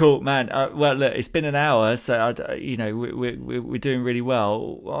 Cool, man. Well, look, it's been an hour, so we're doing really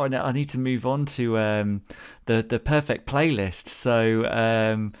well. I need to move on to the perfect playlist.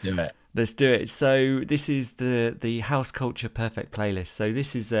 So let's do it. So this is the House Culture Perfect Playlist. So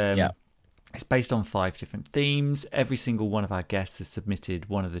this is it's based on 5 different themes. Every single one of our guests has submitted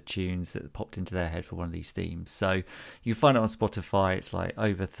one of the tunes that popped into their head for one of these themes. So you can find it on Spotify. It's like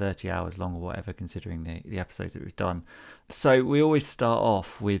over 30 hours long or whatever, considering the episodes that we've done. So we always start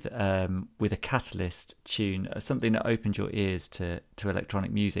off with a catalyst tune, something that opens your ears to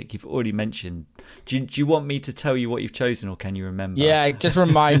electronic music. You've already mentioned. Do you want me to tell you what you've chosen, or can you remember? Yeah, just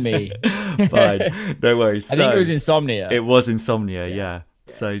remind me. Fine, no worries. I think it was Insomnia. It was Insomnia, yeah.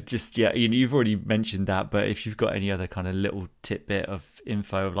 So just, you've already mentioned that, but if you've got any other kind of little tidbit of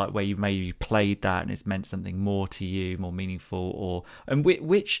info of like where you maybe played that and it's meant something more to you, more meaningful, and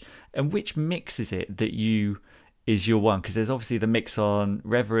which mix is it that is your one? Because there's obviously the mix on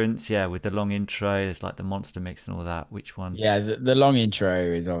Reverence, with the long intro. There's like the monster mix and all that. Which one? Yeah, the long intro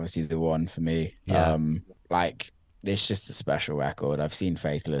is obviously the one for me. Yeah. Like it's just a special record. I've seen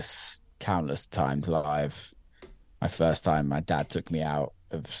Faithless countless times live. My first time, my dad took me out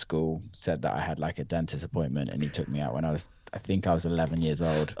of school, said that I had like a dentist appointment, and he took me out when I think I was 11 years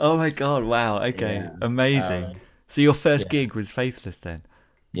old. Oh my God, wow, okay, amazing. So your first gig was Faithless then?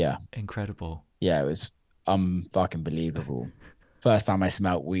 Yeah. Incredible. Yeah, it was fucking believable. First time I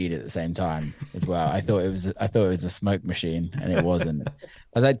smelt weed at the same time as well. I thought it was a smoke machine, and it wasn't. I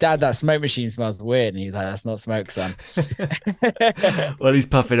was like, Dad, that smoke machine smells weird. And he was like, that's not smoke, son. Well, he's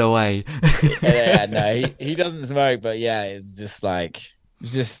puffing away. No, he doesn't smoke, but it's just like,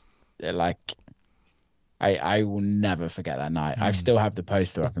 I will never forget that night. I still have the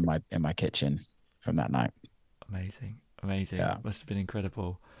poster up in my kitchen from that night. Amazing. Yeah. Must have been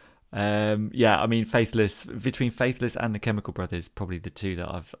incredible. I mean, between Faithless and the Chemical Brothers, probably the two that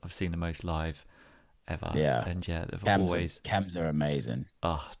I've seen the most live ever. Yeah. And they've Chems are amazing.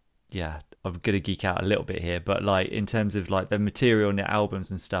 Oh yeah, I'm gonna geek out a little bit here, but like in terms of like the material on the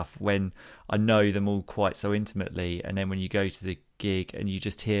albums and stuff, when I know them all quite so intimately, and then when you go to the gig and you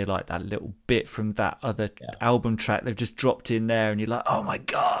just hear like that little bit from that other album track they've just dropped in there, and you're like, oh my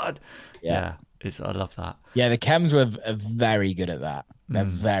God. I love that. Yeah, the Chems were very good at that. They're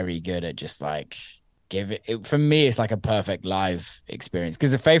very good at just like for me, it's like a perfect live experience,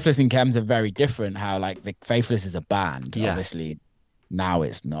 because the Faithless and Chems are very different. How like the Faithless is a band, obviously now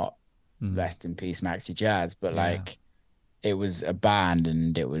it's not. Rest in peace, Maxi Jazz. But like, it was a band,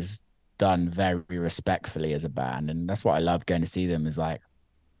 and it was done very respectfully as a band, and that's what I loved going to see them. Is like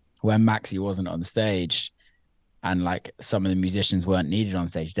when Maxi wasn't on stage, and like some of the musicians weren't needed on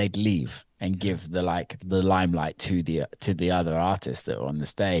stage, they'd leave and give the limelight to the other artists that were on the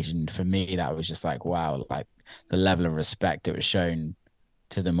stage. And for me, that was just like, wow, like the level of respect that was shown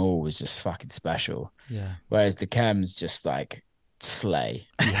to them all was just fucking special. Yeah. Whereas the Chems just like slay,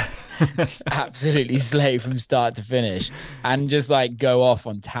 just absolutely slay from start to finish, and just like go off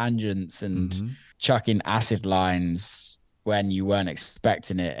on tangents and chucking acid lines when you weren't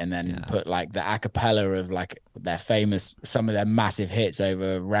expecting it, and then put like the acapella of like some of their massive hits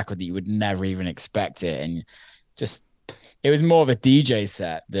over a record that you would never even expect it. And just, it was more of a DJ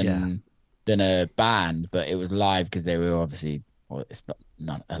set than a band, but it was live because they were obviously, well, it's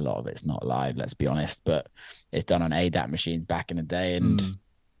not a lot of it's not live, let's be honest, but it's done on ADAT machines back in the day, and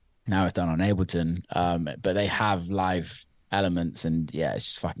now it's done on Ableton. But they have live elements, and it's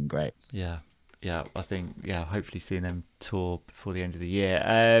just fucking great. Yeah, I think, hopefully seeing them tour before the end of the year.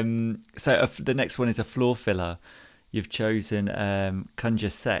 So the next one is a floor filler. You've chosen Conjure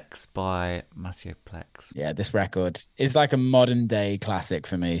Sex by Plex. Yeah, this record is like a modern day classic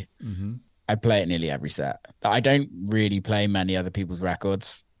for me. I play it nearly every set. I don't really play many other people's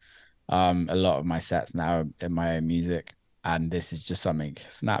records. A lot of my sets now are my own music, and this is just something,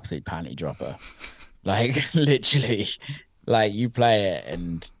 it's an absolute panty dropper. Like literally, like you play it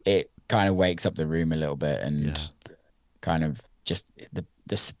and it kind of wakes up the room a little bit, and kind of just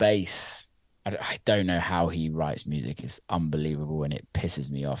the space. I don't know how he writes music. It's unbelievable, and it pisses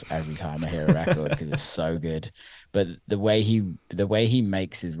me off every time I hear a record because it's so good. But the way he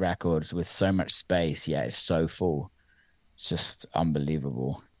makes his records with so much space, it's so full. It's just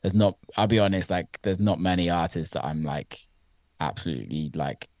unbelievable. I'll be honest, like there's not many artists that I'm like absolutely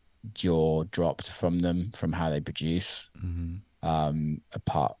like jaw dropped from how they produce.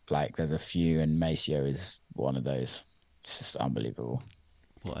 Apart, like there's a few, and Maceo is one of those. It's just unbelievable.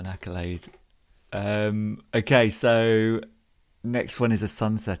 What an accolade. Okay, so next one is a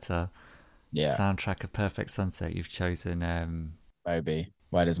Sunsetter. Soundtrack of Perfect Sunset. You've chosen Moby.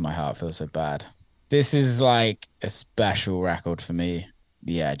 Why does my heart feel so bad? This is like a special record for me.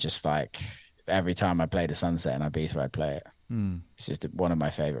 Yeah, just like every time I play The Sunset in Ibiza, I'd play it. It's just one of my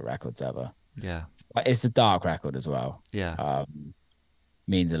favorite records ever. Yeah. It's a dark record as well. Yeah.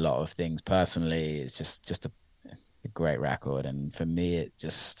 Means a lot of things personally. It's just a great record, and for me, it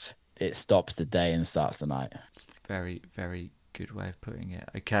stops the day and starts the night. It's a very, very good way of putting it.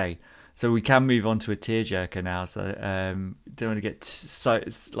 Okay, so we can move on to a tearjerker now. So don't want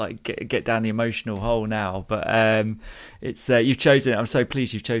to get down the emotional hole now, but it's you've chosen. I'm so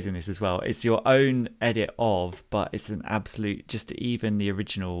pleased you've chosen this as well. It's your own edit of, but it's an absolute, just even the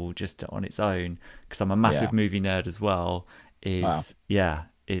original, just on its own. Because I'm a massive movie nerd as well. It's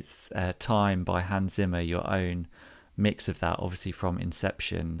Time by Hans Zimmer, your own mix of that, obviously from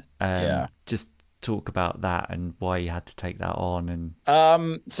Inception. Just talk about that and why you had to take that on. And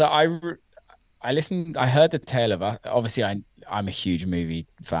so I listened, I heard the tale of, obviously I'm a huge movie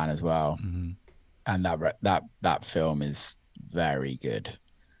fan as well, and that film is very good.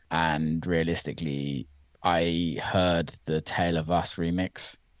 And realistically, I heard the Tale of Us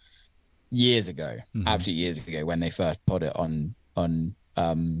remix years ago, absolutely years ago, when they first put it on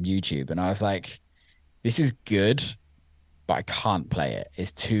YouTube, and I was like, this is good, but I can't play it.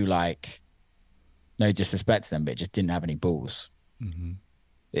 It's too, like, no disrespect to them, but it just didn't have any balls.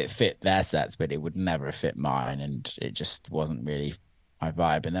 It fit their sets, but it would never have fit mine, and it just wasn't really my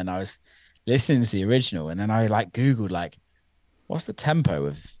vibe. And then I was listening to the original, and then I like Googled, like, what's the tempo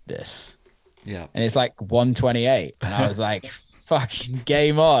of this? Yeah, and it's like 128, and I was like, fucking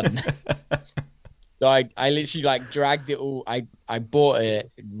game on. So I literally like dragged it all. I bought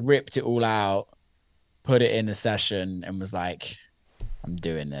it, ripped it all out, put it in a session, and was like, I'm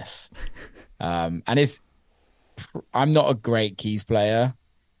doing this. And I'm not a great keys player,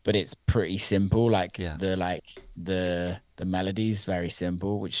 but it's pretty simple. Like the melody's very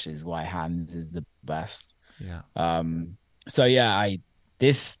simple, which is why Hans is the best. Yeah. So yeah,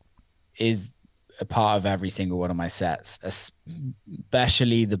 this is a part of every single one of my sets,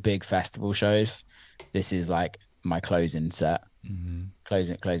 especially the big festival shows. This is like my closing set,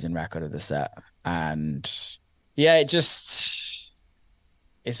 closing record of the set. And yeah,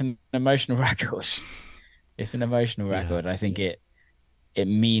 it's an emotional record. It's an emotional record. I think it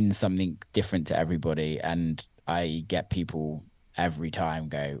means something different to everybody. And I get people every time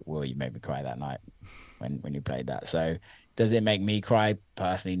go, well, you made me cry that night when you played that. So does it make me cry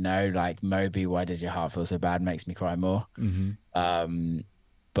personally? No. Like Moby, Why Does Your Heart Feel So Bad makes me cry more.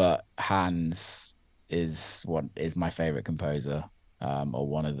 But Hans is my favorite composer, or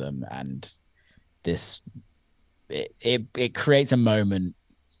one of them. And this, it creates a moment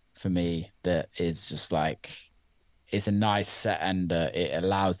for me that is just like, it's a nice set ender. It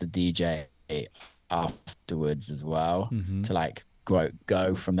allows the DJ afterwards as well to like go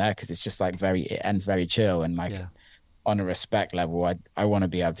from there, because it's just like it ends very chill, and like on a respect level, I want to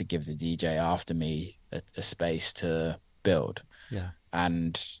be able to give the DJ after me a space to build.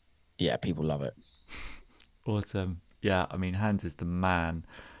 And people love it. Awesome. Yeah, I mean, Hans is the man.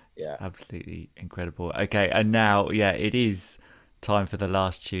 It's absolutely incredible. Okay, and now it is time for the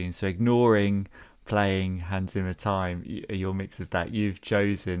last tune. So ignoring playing Hans Zimmer Time, your mix of that, you've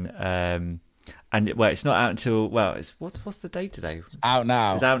chosen and it's not out until it's what's the date today? It's out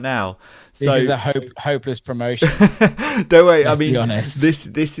now. It's out now. This is a hopeless promotion. Don't worry. Let's I mean, be honest. This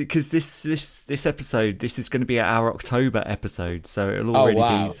episode, this is going to be our October episode, so it'll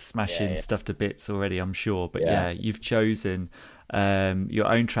already be smashing stuff to bits already, I'm sure. But you've chosen your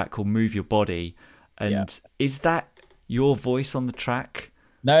own track called "Move Your Body," and is that your voice on the track?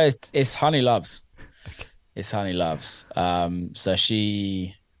 No, it's Honey Loves. Okay. It's Honey Loves. So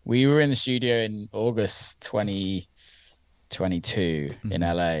we were in the studio in August 2022 in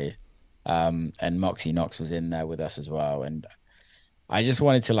LA, and Moxie Knox was in there with us as well. And I just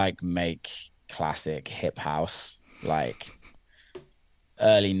wanted to like make classic hip house, like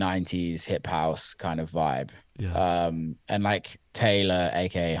early 90s hip house kind of vibe. And like Taylor,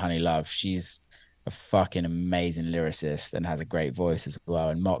 aka Honey Love, she's a fucking amazing lyricist and has a great voice as well.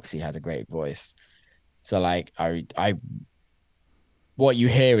 And Moxie has a great voice. So like I what you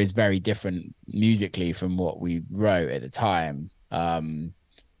hear is very different musically from what we wrote at the time. But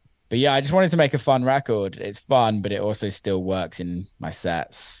yeah, I just wanted to make a fun record. It's fun, but it also still works in my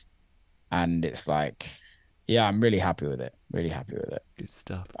sets. And it's like, I'm really happy with it. Really happy with it. Good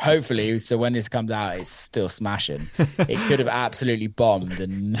stuff. Hopefully, so when this comes out, it's still smashing. It could have absolutely bombed,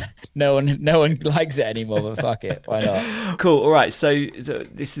 and no one likes it anymore. But fuck it, why not? Cool. All right. So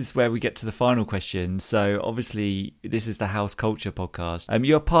this is where we get to the final question. So obviously, this is the House Culture podcast.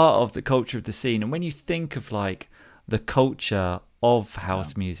 You're part of the culture of the scene, and when you think of like the culture of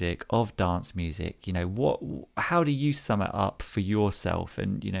house music, of dance music? You know, how do you sum it up for yourself?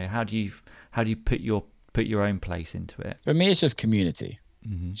 And, you know, how do you put your own place into it? For me, it's just community.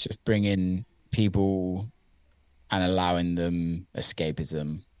 Mm-hmm. It's just bringing people and allowing them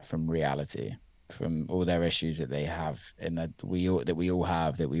escapism from reality, from all their issues that they have and that we all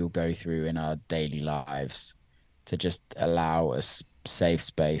go through in our daily lives, to just allow a safe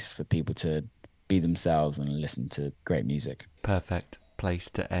space for people to be themselves and listen to great music. Perfect place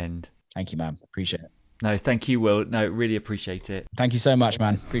to end. Thank you, man. Appreciate it. No, thank you, Will. No, really appreciate it. Thank you so much,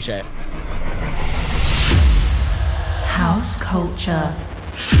 man. Appreciate it. House culture.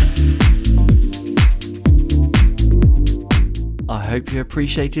 I hope you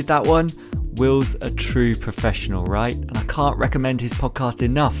appreciated that one. Will's a true professional, right? And I can't recommend his podcast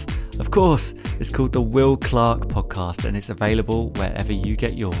enough. Of course, it's called the Will Clarke Podcast, and it's available wherever you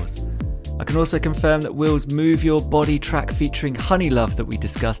get yours. I can also confirm that Will's Move Your Body track featuring Honey Love that we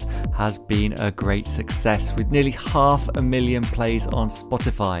discussed has been a great success, with nearly 500,000 plays on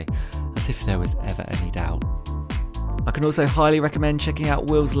Spotify, as if there was ever any doubt. I can also highly recommend checking out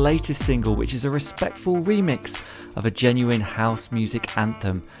Will's latest single, which is a respectful remix of a genuine house music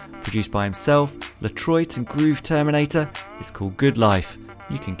anthem produced by himself, Latroit and Groove Terminator. It's called Good Life.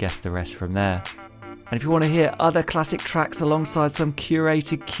 You can guess the rest from there. And if you want to hear other classic tracks alongside some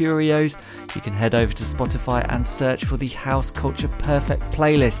curated curios, you can head over to Spotify and search for the House Culture Perfect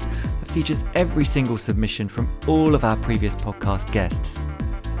playlist that features every single submission from all of our previous podcast guests.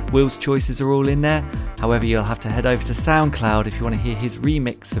 Will's choices are all in there. However, you'll have to head over to SoundCloud if you want to hear his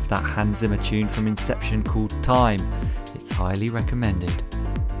remix of that Hans Zimmer tune from Inception called Time. It's highly recommended.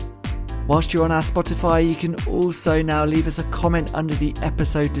 Whilst you're on our Spotify, you can also now leave us a comment under the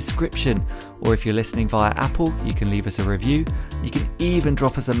episode description. Or if you're listening via Apple, you can leave us a review. You can even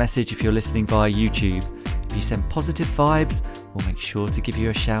drop us a message if you're listening via YouTube. If you send positive vibes, we'll make sure to give you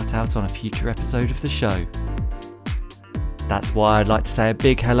a shout out on a future episode of the show. That's why I'd like to say a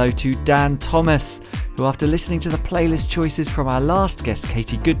big hello to Dan Thomas, who after listening to the playlist choices from our last guest,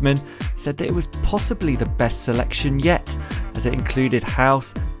 Katie Goodman, said that it was possibly the best selection yet, as it included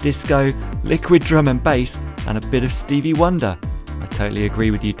house, disco, liquid drum and bass, and a bit of Stevie Wonder. I totally agree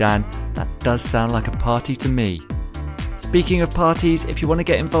with you, Dan. That does sound like a party to me. Speaking of parties, if you want to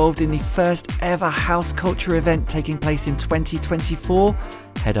get involved in the first ever house culture event taking place in 2024,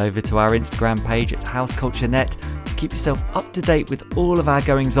 head over to our Instagram page at houseculturenet to keep yourself up to date with all of our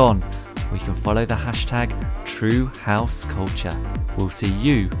goings on. Or you can follow the hashtag #TrueHouseCulture. We'll see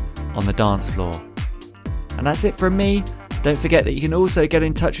you on the dance floor. And that's it from me. Don't forget that you can also get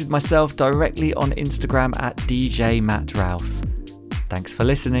in touch with myself directly on Instagram at DJ Matt Rouse. Thanks for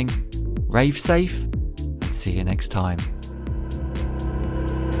listening. Rave safe. See you next time.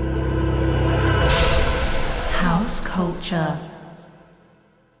 House culture.